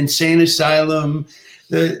was in an insane asylum.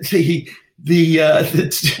 The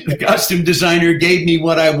costume designer gave me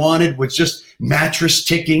what I wanted, was just mattress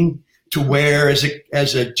ticking to wear as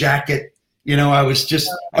a jacket. I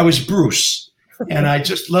was Bruce, and I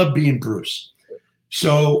just loved being Bruce.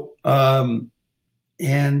 So, the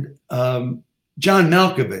John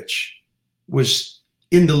Malkovich was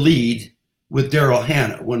in the lead with Daryl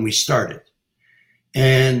Hannah when we started.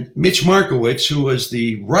 And Mitch Markowitz, who was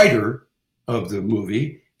the writer of the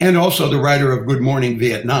movie and also the writer of Good Morning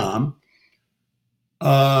Vietnam,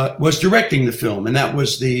 was directing the film, and that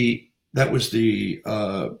was the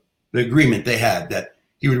agreement they had, that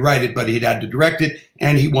he would write it, but he'd had to direct it,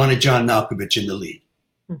 and he wanted John Malkovich in the lead.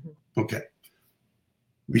 Mm-hmm. Okay.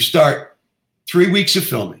 We start 3 weeks of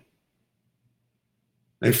filming.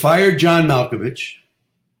 They fired John Malkovich.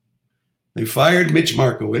 They fired Mitch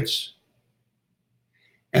Markowitz.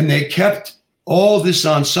 And they kept all this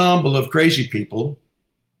ensemble of crazy people,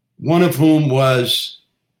 one of whom was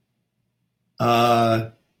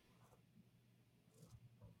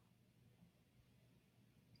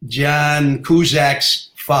John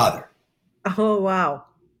Cusack's father. Oh, wow.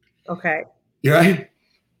 Okay. Right?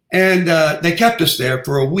 And they kept us there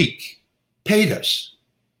for a week, paid us,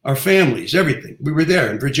 our families, everything. We were there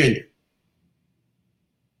in Virginia.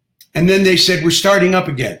 And then they said, we're starting up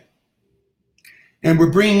again. And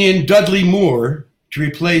we're bringing in Dudley Moore to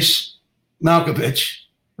replace Malkovich.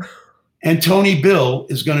 And Tony Bill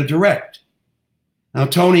is going to direct. Now,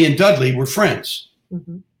 Tony and Dudley were friends.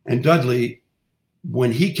 Mm-hmm. And Dudley,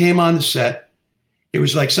 when he came on the set, it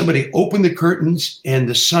was like somebody opened the curtains and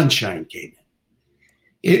the sunshine came in.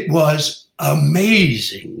 It was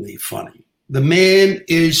amazingly funny. The man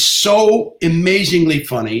is so amazingly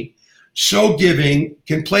funny, so giving,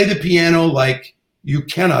 can play the piano like you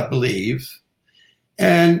cannot believe.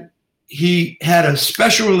 And he had a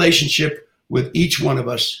special relationship with each one of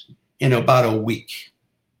us in about a week.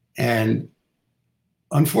 And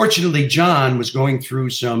unfortunately, John was going through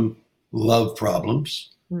some love problems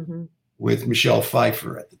mm-hmm. with Michelle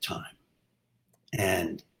Pfeiffer at the time.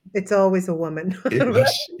 And it's always a woman.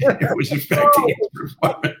 it was affecting his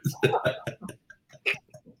performance.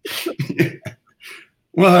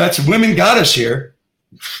 Well, that's women got us here.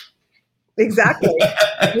 Exactly.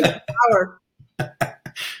 Power.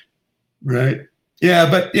 Right.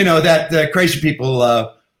 Yeah, but that Crazy People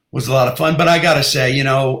was a lot of fun. But I got to say,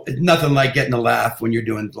 nothing like getting a laugh when you're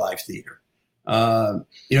doing live theater.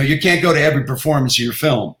 You can't go to every performance of your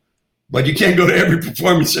film, but you can't go to every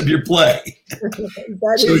performance of your play.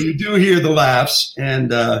 So you do hear the laughs,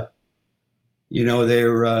 and they're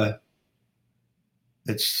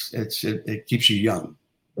it keeps you young.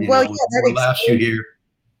 The more laughs you hear.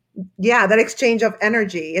 Yeah, that exchange of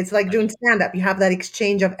energy. It's like doing stand-up. You have that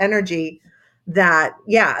exchange of energy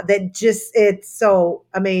it's so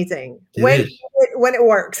amazing when it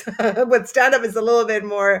works. But stand-up is a little bit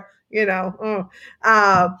more,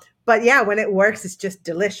 but yeah, when it works, it's just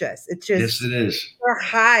delicious. It's just, yes, it is. You're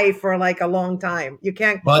high for like a long time. You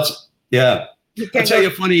can't. But yeah, I'll tell you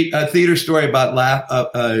a funny theater story about laugh.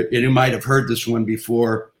 And you might have heard this one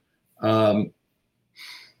before. Let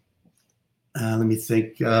me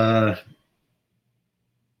think. The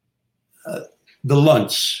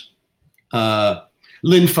Lunts.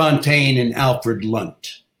 Lynn Fontaine and Alfred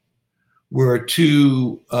Lunt were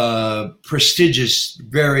two prestigious,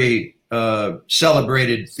 very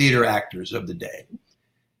celebrated theater actors of the day.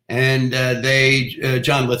 And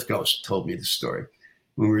John Lithgow told me the story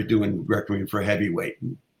when we were doing Requiem for a Heavyweight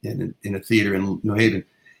in a theater in New Haven.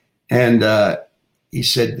 And he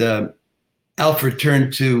said, Alfred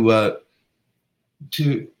turned to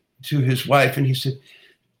his wife and he said,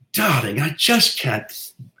 "Darling, I just can't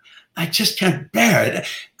bear it.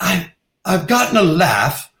 I've gotten a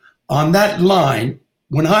laugh on that line.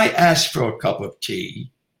 When I asked for a cup of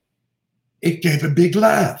tea, it gave a big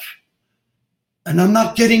laugh. And I'm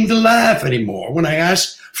not getting the laugh anymore when I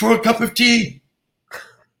ask for a cup of tea."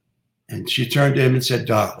 And she turned to him and said,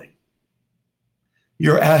 "Darling,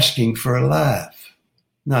 you're asking for a laugh,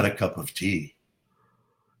 not a cup of tea."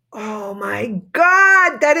 Oh my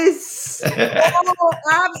God, that is absolutely.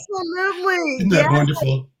 Isn't that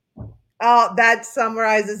wonderful? Oh, that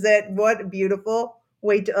summarizes it. What a beautiful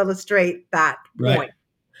way to illustrate that right. point.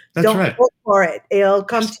 That's Don't right. look for it. It'll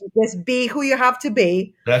come to you. Just be who you have to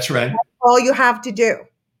be. That's right. That's all you have to do.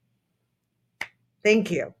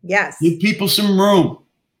 Thank you. Yes. Give people some room.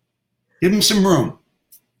 Give them some room.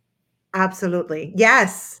 Absolutely.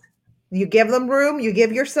 Yes. You give them room. You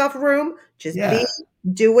give yourself room. Just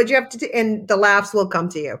do what you have to do, and the laughs will come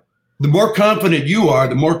to you. The more confident you are,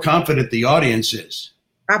 the more confident the audience is.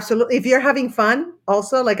 Absolutely. If you're having fun,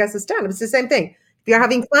 also, like as a stand-up, it's the same thing. If you're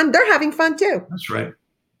having fun, they're having fun too. That's right.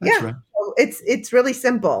 That's right. So it's really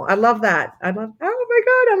simple. I love that. Oh my God,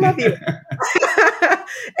 I love you.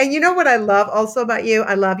 And you know what I love also about you?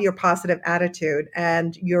 I love your positive attitude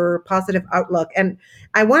and your positive outlook. And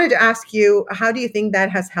I wanted to ask you, how do you think that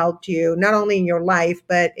has helped you, not only in your life,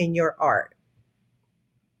 but in your art?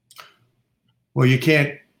 Well,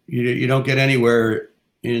 you don't get anywhere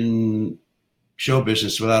in show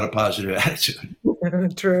business without a positive attitude.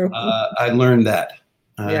 True. I learned that,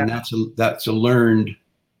 Yeah. and that's a learned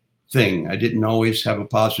thing. I didn't always have a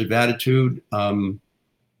positive attitude. Uh,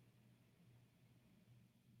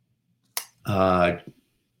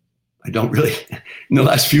 I don't really. In the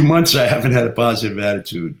last few months, I haven't had a positive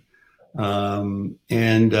attitude, and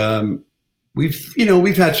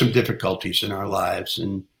we've had some difficulties in our lives,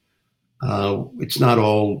 and it's not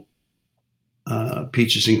all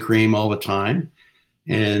peaches and cream all the time.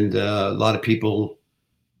 And a lot of people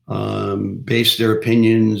base their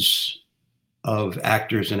opinions of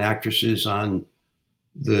actors and actresses on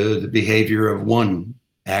the behavior of one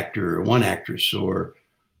actor or one actress or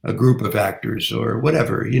a group of actors or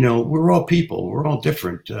whatever. We're all people. We're all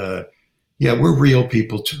different. Yeah, we're real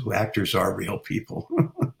people too. Actors are real people.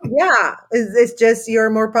 Yeah. It's just you're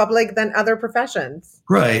more public than other professions.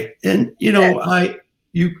 Right. And Yeah.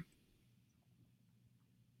 you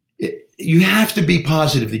you have to be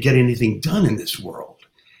positive to get anything done in this world,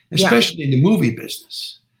 Yeah. especially in the movie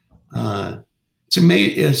business. It's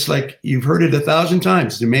amazing. It's like you've heard it 1,000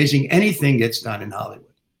 times. It's amazing anything gets done in Hollywood.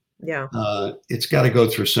 Yeah. It's got to go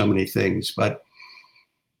through so many things, but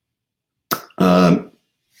um,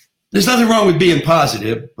 there's nothing wrong with being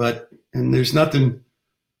positive. And there's nothing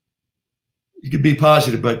you can be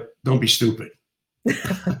positive, but don't be stupid.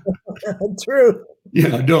 True.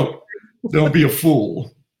 Yeah, don't be a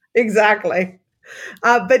fool. Exactly.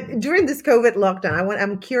 But during this COVID lockdown,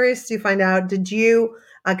 I'm curious to find out, did you,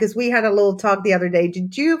 because we had a little talk the other day,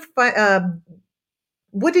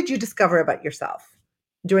 what did you discover about yourself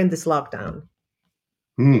during this lockdown?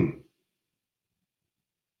 Hmm.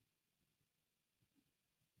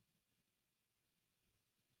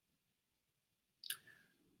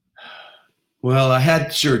 Well, I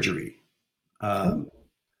had surgery. Um,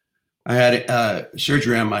 I had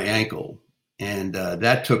surgery on my ankle, and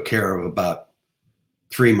that took care of about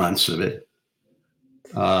 3 months of it.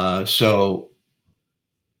 So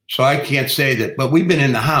I can't say that, but we've been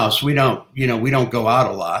in the house. We don't go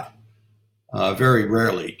out a lot. Very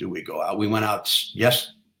rarely do we go out. We went out.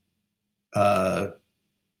 Yes,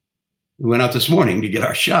 we went out this morning to get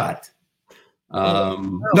our shot.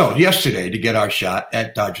 No, yesterday to get our shot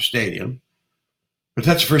at Dodger Stadium. But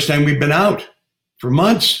that's the first time we've been out for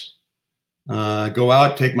months. Go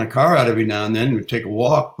out, take my car out every now and then, and take a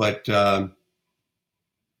walk. But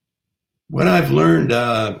what I've learned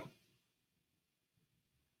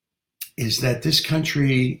is that this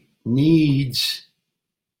country needs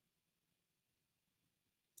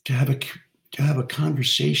to have a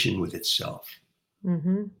conversation with itself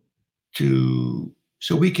Mm-hmm.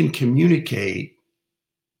 so we can communicate.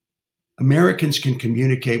 Americans can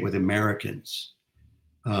communicate with Americans.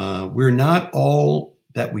 We're not all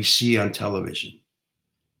that we see on television.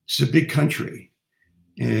 It's a big country,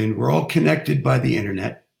 and we're all connected by the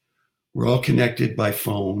internet. We're all connected by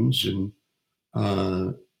phones and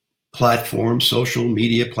platforms, social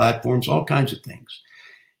media platforms, all kinds of things.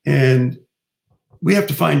 And we have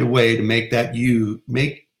to find a way to make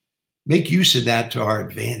use of that to our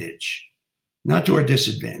advantage, not to our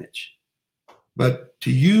disadvantage, but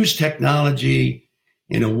to use technology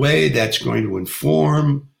in a way that's going to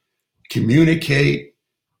inform, communicate.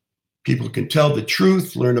 People can tell the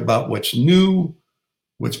truth, learn about what's new,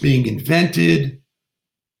 what's being invented,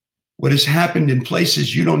 what has happened in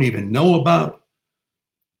places you don't even know about.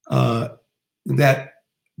 That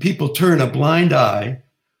people turn a blind eye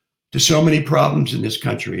to so many problems in this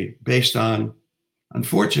country based on,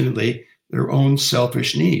 unfortunately, their own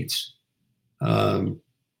selfish needs. We're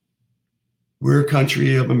a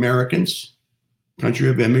country of Americans, country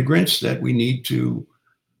of immigrants that we need to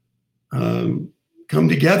come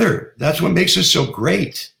together. That's what makes us so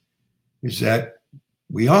great, is that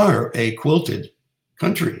we are a quilted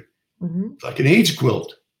country. Mm-hmm. It's like an AIDS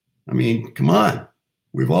quilt. I mean, come on.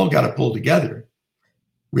 We've all got to pull together.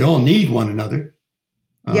 We all need one another.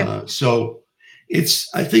 Yeah. So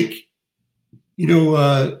I think,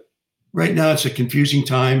 right now it's a confusing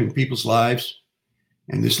time in people's lives.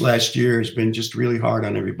 And this last year has been just really hard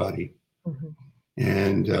on everybody. Mm-hmm.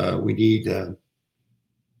 And we need to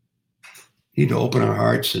open our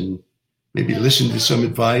hearts and maybe listen to some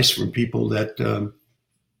advice from people that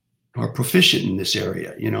are proficient in this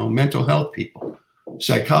area, mental health people,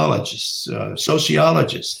 psychologists,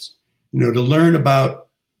 sociologists, to learn about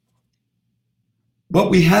what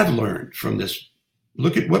we have learned from this.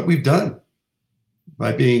 Look at what we've done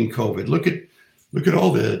by being COVID. Look at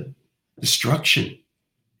all the destruction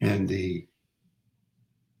and the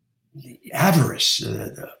avarice,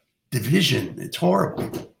 the division. It's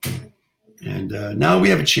horrible. And now we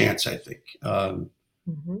have a chance, I think,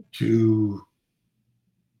 to,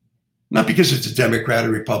 not because it's a Democrat or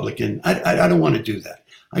Republican. I don't want to do that.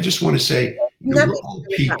 I just want to say we're all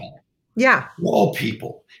people. Yeah. We're all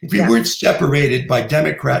people. If we weren't separated by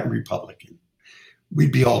Democrat and Republican,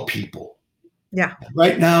 we'd be all people. Yeah.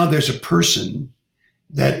 Right now, there's a person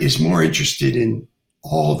that is more interested in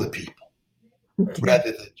all the people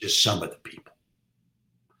rather than just some of the people,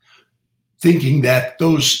 thinking that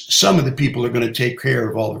some of the people are going to take care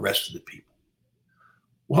of all the rest of the people.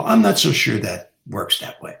 Well, I'm not so sure that works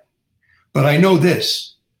that way. But I know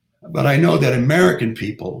this. But I know that American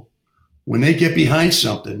people, when they get behind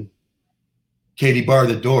something, Katie, bar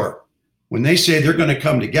the door. When they say they're going to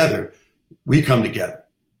come together, we come together.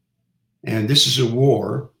 And this is a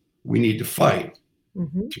war we need to fight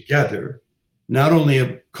together, not only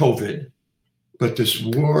of COVID, but this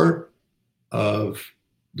war of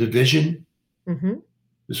division,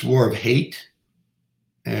 this war of hate.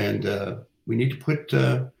 And we need to put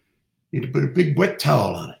a big wet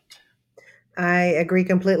towel on it. I agree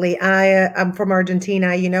completely. I'm from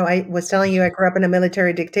Argentina. You know, I was telling you I grew up in a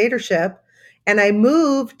military dictatorship, and I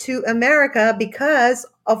moved to America because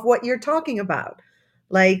of what you're talking about.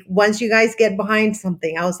 Like, once you guys get behind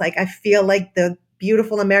something, I was like, I feel like the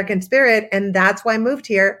beautiful American spirit, and that's why I moved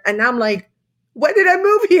here. And now I'm like, why did I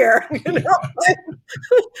move here? You know,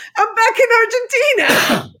 I'm back in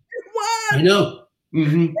Argentina. What? I know.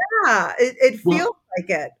 Yeah, it feels like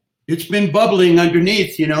it. It's been bubbling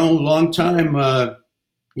underneath, a long time.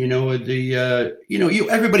 Everybody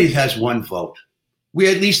has one vote. We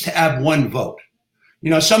at least have one vote.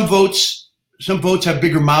 Some votes have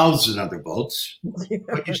bigger mouths than other votes,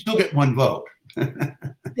 but you still get one vote.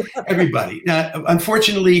 Everybody. Now,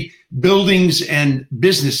 unfortunately, buildings and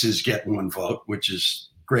businesses get one vote, which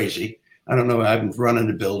is crazy. I don't know. I haven't run in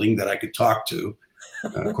a building that I could talk to,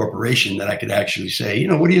 a corporation that I could actually say,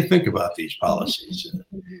 what do you think about these policies?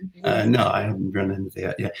 No, I haven't run into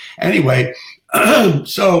that yet. Anyway,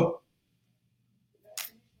 so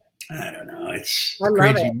I don't know. It's a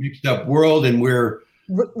crazy, mixed up world, and I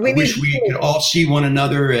wish we could all see one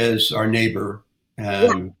another as our neighbor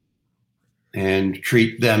and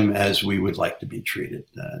treat them as we would like to be treated.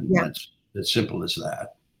 That's as simple as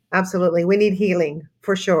that. Absolutely. We need healing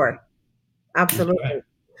for sure. Absolutely.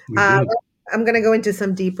 I'm going to go into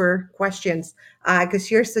some deeper questions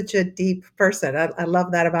because you're such a deep person. I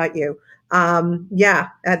love that about you.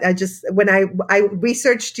 I just, when I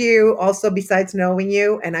researched you also besides knowing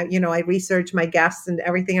you, and I researched my guests and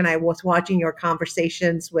everything, and I was watching your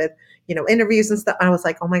conversations with, interviews and stuff. I was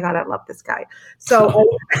like, oh my God, I love this guy. So,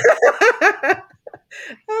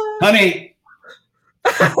 honey,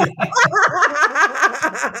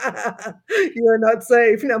 you're not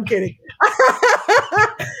safe. No, I'm kidding.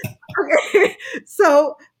 Okay.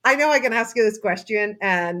 So I know I can ask you this question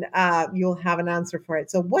and you'll have an answer for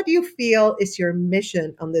it. So what do you feel is your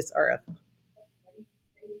mission on this earth?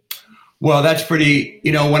 Well, that's pretty,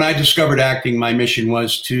 when I discovered acting, my mission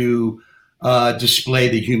was to display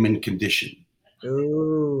the human condition.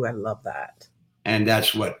 Ooh, I love that. And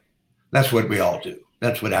that's what we all do.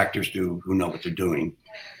 That's what actors do who know what they're doing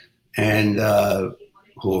and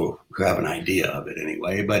who have an idea of it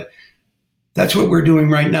anyway. But that's what we're doing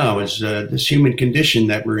right now is this human condition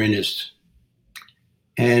that we're in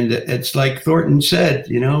and it's like Thornton said,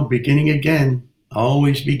 beginning again,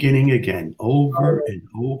 always beginning again, over and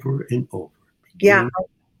over and over. Yeah,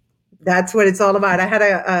 that's what it's all about. I had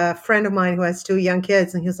a friend of mine who has 2 young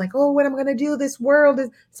kids, and he was like, oh, what am I going to do? This world is,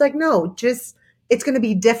 it's like, no, it's going to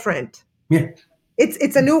be different. Yeah.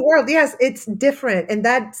 It's a new world. Yes, it's different. And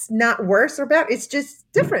that's not worse or better. It's just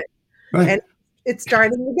different. Right. And it's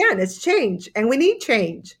starting again. It's change. And we need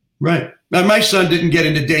change. Right. Now, my son didn't get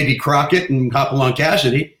into Davy Crockett and Hopalong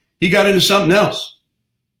Cassidy. He got into something else.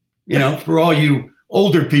 For all you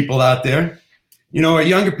older people out there, or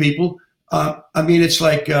younger people, it's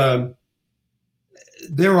like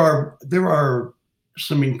there are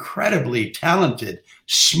some incredibly talented,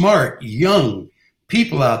 smart, young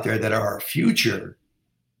people out there that are our future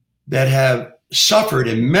that have suffered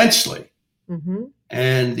immensely. Mm-hmm.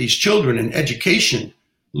 And these children in education,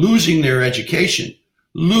 losing their education,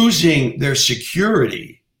 losing their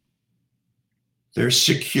security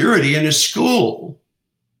in a school,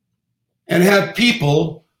 and have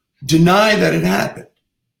people deny that it happened.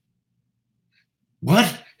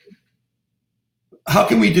 What? How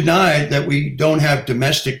can we deny that we don't have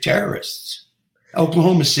domestic terrorists?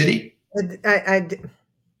 Oklahoma City? That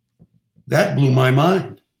blew my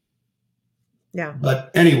mind. Yeah.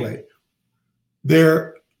 But anyway,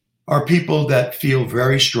 there are people that feel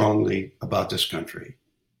very strongly about this country.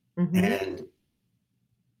 Mm-hmm. And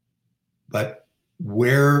but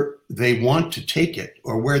where they want to take it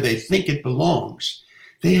or where they think it belongs,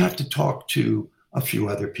 they have to talk to a few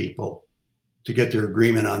other people to get their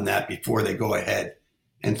agreement on that before they go ahead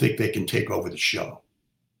and think they can take over the show.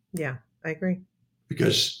 Yeah, I agree.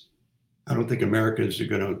 Because I don't think Americans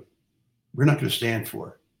we're not going to stand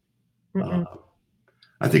for it.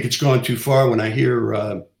 I think it's gone too far when I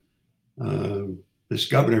hear this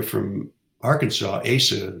governor from Arkansas,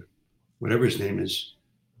 Asa, whatever his name is,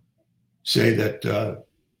 say that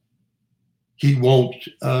he won't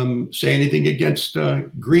say anything against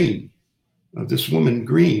Green, this woman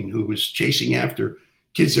Green, who was chasing after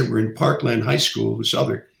kids that were in Parkland High School who saw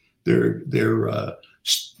their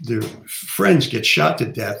friends get shot to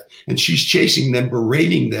death, and she's chasing them,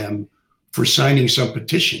 berating them for signing some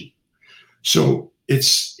petition. So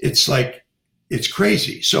it's like, it's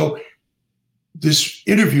crazy. So this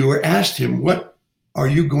interviewer asked him, what are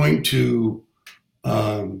you going to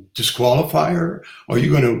disqualify her? Are you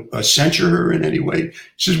going to censure her in any way? He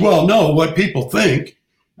says, well, no, what people think,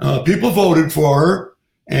 people voted for her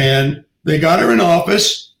and they got her in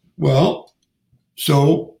office. Well,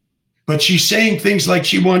 so, but she's saying things like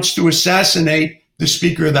she wants to assassinate the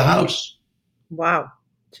Speaker of the House. Wow.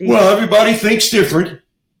 Jeez. Well, everybody thinks different.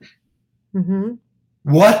 Mm-hmm.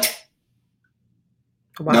 What?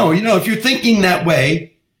 Wow. No, if you're thinking that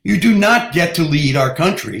way, you do not get to lead our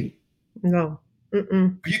country. No.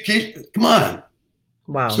 Mm-mm. You can't, come on.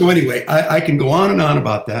 Wow. So anyway, I can go on and on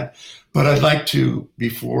about that, but I'd like to,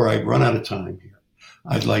 before I run out of time here,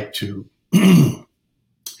 I'd like to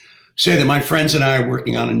say that my friends and I are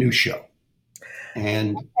working on a new show.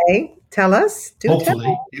 And okay, tell us.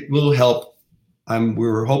 Hopefully it will help.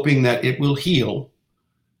 We're hoping that it will heal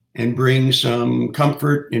and bring some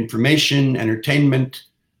comfort, information, entertainment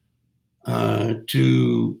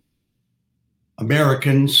to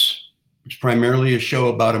Americans. It's primarily a show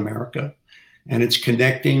about America, and it's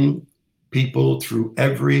connecting people through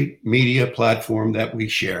every media platform that we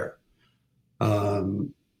share.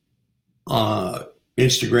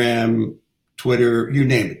 Instagram, Twitter, you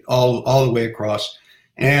name it, all the way across,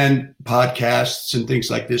 and podcasts and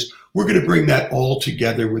things like this. We're going to bring that all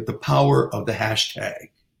together with the power of the hashtag.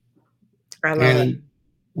 I love it.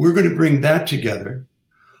 We're going to bring that together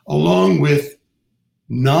along with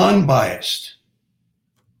non-biased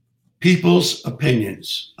people's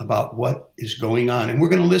opinions about what is going on. And we're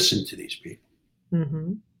going to listen to these people.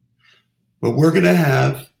 Mm-hmm. But we're going to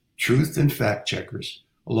have truth and fact checkers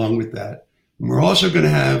along with that. And we're also going to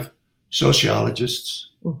have sociologists,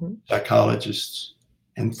 mm-hmm. psychologists,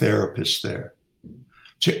 and therapists there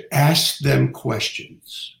to ask them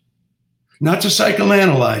questions, not to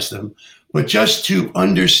psychoanalyze them, but just to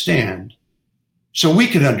understand so we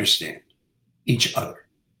can understand each other.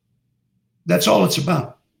 That's all it's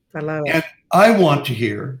about. I love it. And I want to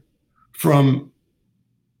hear from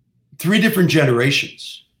 3 different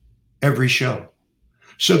generations every show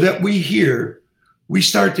so that we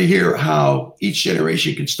start to hear how each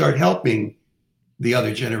generation can start helping the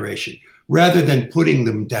other generation rather than putting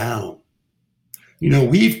them down.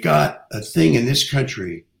 We've got a thing in this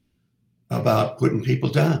country about putting people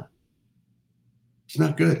down. It's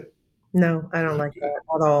not good. No, I don't like that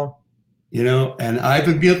at all. And I've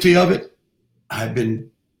been guilty of it. I've been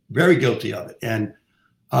very guilty of it. And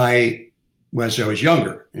as I was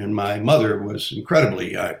younger, and my mother was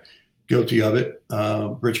incredibly guilty of it,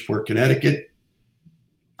 Bridgeport, Connecticut,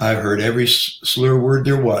 I heard every slur word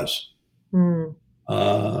there was. Mm.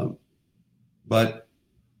 But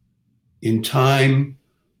in time,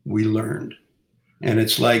 we learned. And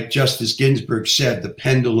it's like Justice Ginsburg said, the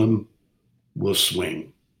pendulum will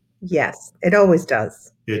swing. Yes, it always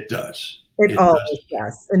does. It does. It always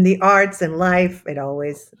does. In the arts and life, it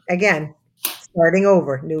always, again, starting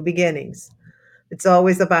over, new beginnings. It's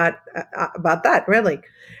always about that, really.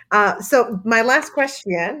 So my last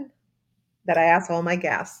question that I ask all my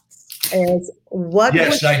guests is, what?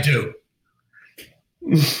 Yes, I do.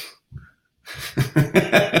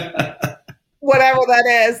 Whatever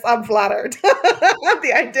that is, I'm flattered.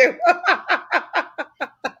 I do.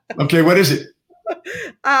 Okay, what is it?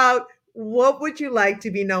 What would you like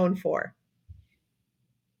to be known for?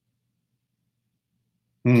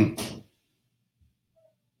 I'm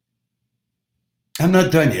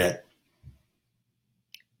not done yet.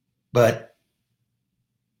 But,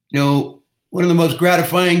 one of the most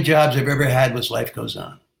gratifying jobs I've ever had was Life Goes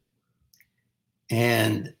On.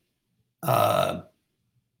 And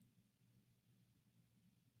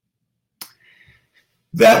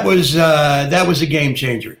that was a game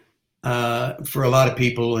changer for a lot of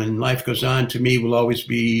people. And Life Goes On, to me, will always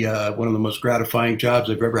be one of the most gratifying jobs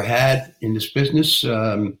I've ever had in this business.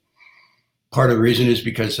 part of the reason is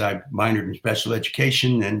because I minored in special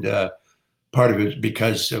education, and part of it is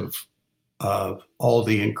because of all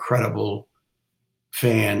the incredible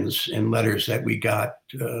fans and letters that we got.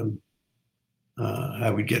 I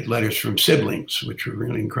would get letters from siblings, which were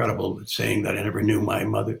really incredible, saying that I never knew my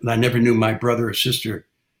mother, I never knew my brother or sister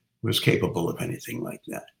was capable of anything like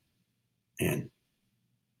that. And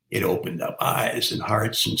it opened up eyes and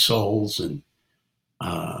hearts and souls. And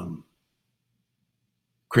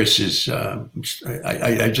Chris is,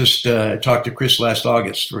 I just talked to Chris last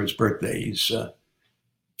August for his birthday. He's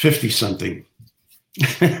 50 something.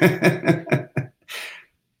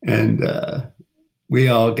 And we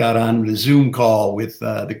all got on the Zoom call with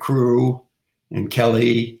the crew and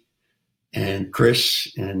Kelly and Chris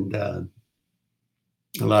and a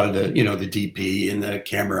lot of the DP and the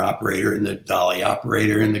camera operator and the dolly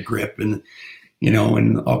operator and the grip and,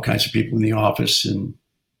 and all kinds of people in the office. And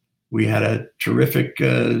we had a terrific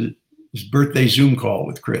his birthday Zoom call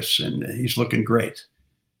with Chris, and he's looking great,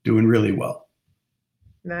 doing really well.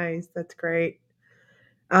 Nice. That's great.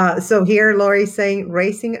 So here Lori's saying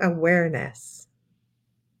raising awareness.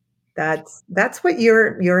 That's what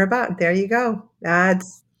you're about. There you go.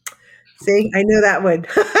 See, I knew that would.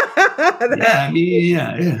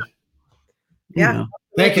 Yeah.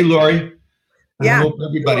 Thank you, Lori. Yeah. I hope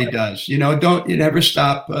everybody does. Don't you never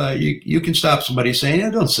stop. You can stop somebody saying,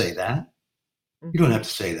 don't say that. You don't have to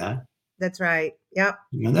say that. That's right. Yep.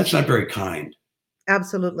 That's not very kind.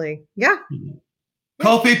 Absolutely. Yeah.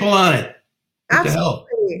 Call people on it. What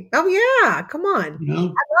Absolutely. Oh yeah. Come on. I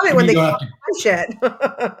love it when they call shit.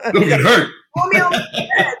 Don't get hurt. Call me on the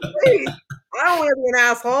head, please. I don't want to be an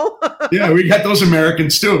asshole. Yeah, we got those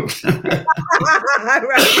Americans too.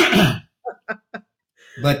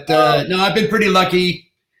 But no, I've been pretty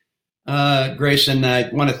lucky, Grace, and I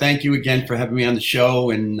want to thank you again for having me on the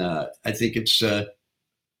show. And I think it's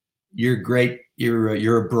you're great.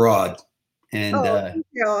 You're a broad, and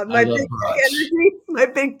my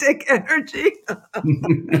big dick energy.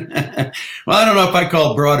 Well, I don't know if I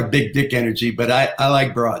call broad a big dick energy, but I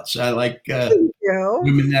like broads. I like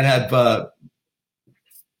women that have a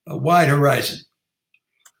wide horizon.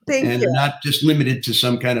 Thank you. Not just limited to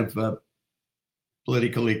some kind of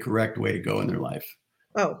politically correct way to go in their life.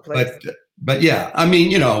 Oh, please. But yeah, I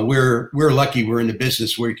mean, we're lucky we're in the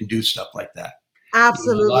business where you can do stuff like that.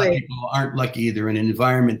 Absolutely. A lot of people aren't lucky. They're in an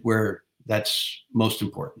environment where that's most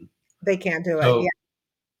important. They can't do it. So yeah.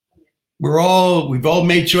 We've all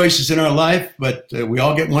made choices in our life, but we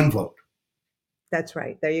all get one vote. That's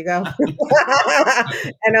right. There you go.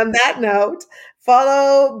 And on that note,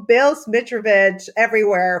 follow Bill Smitrovich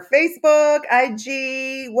everywhere. Facebook,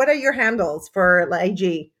 IG. What are your handles for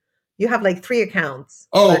IG? You have like 3 accounts.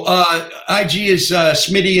 Oh, IG is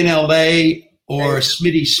Smitty in LA or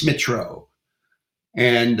Smitty Smitro.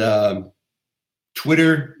 And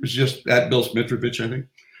Twitter is just at Bill Smitrovich, I think.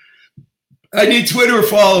 I need Twitter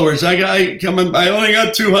followers. I only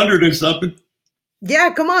got 200 or something.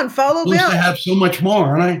 Yeah, come on, follow Bill. I have so much more,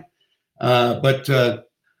 aren't I? But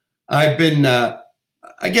I've been.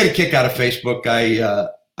 I get a kick out of Facebook. I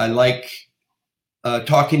like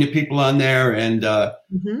talking to people on there, and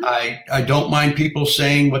I don't mind people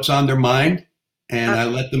saying what's on their mind, and I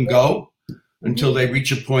let them go until they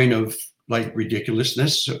reach a point of like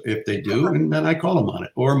ridiculousness, if they do, and then I call them on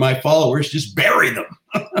it. Or my followers just bury them.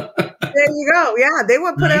 There you go. Yeah, they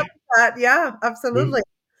will put up with that. Yeah, absolutely.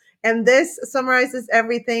 And this summarizes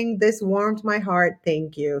everything. This warmed my heart.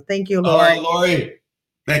 Thank you. Thank you, Lori. Oh, Lori.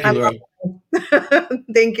 Thank you, Lori.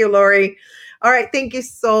 Thank you, Lori. All right. Thank you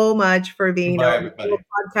so much for being on the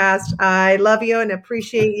podcast. I love you and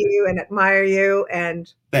appreciate you and admire you.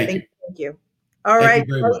 And thank you. All right. Thank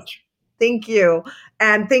you very much. Thank you.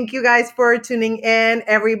 And thank you guys for tuning in,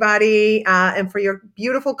 everybody, and for your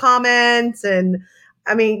beautiful comments. And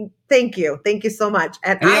I mean, thank you. Thank you so much.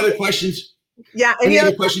 And any other questions? Yeah. Any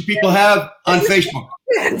other questions people have on Facebook?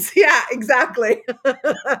 Yeah, exactly.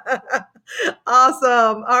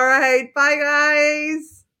 Awesome. All right. Bye,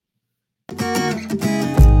 guys.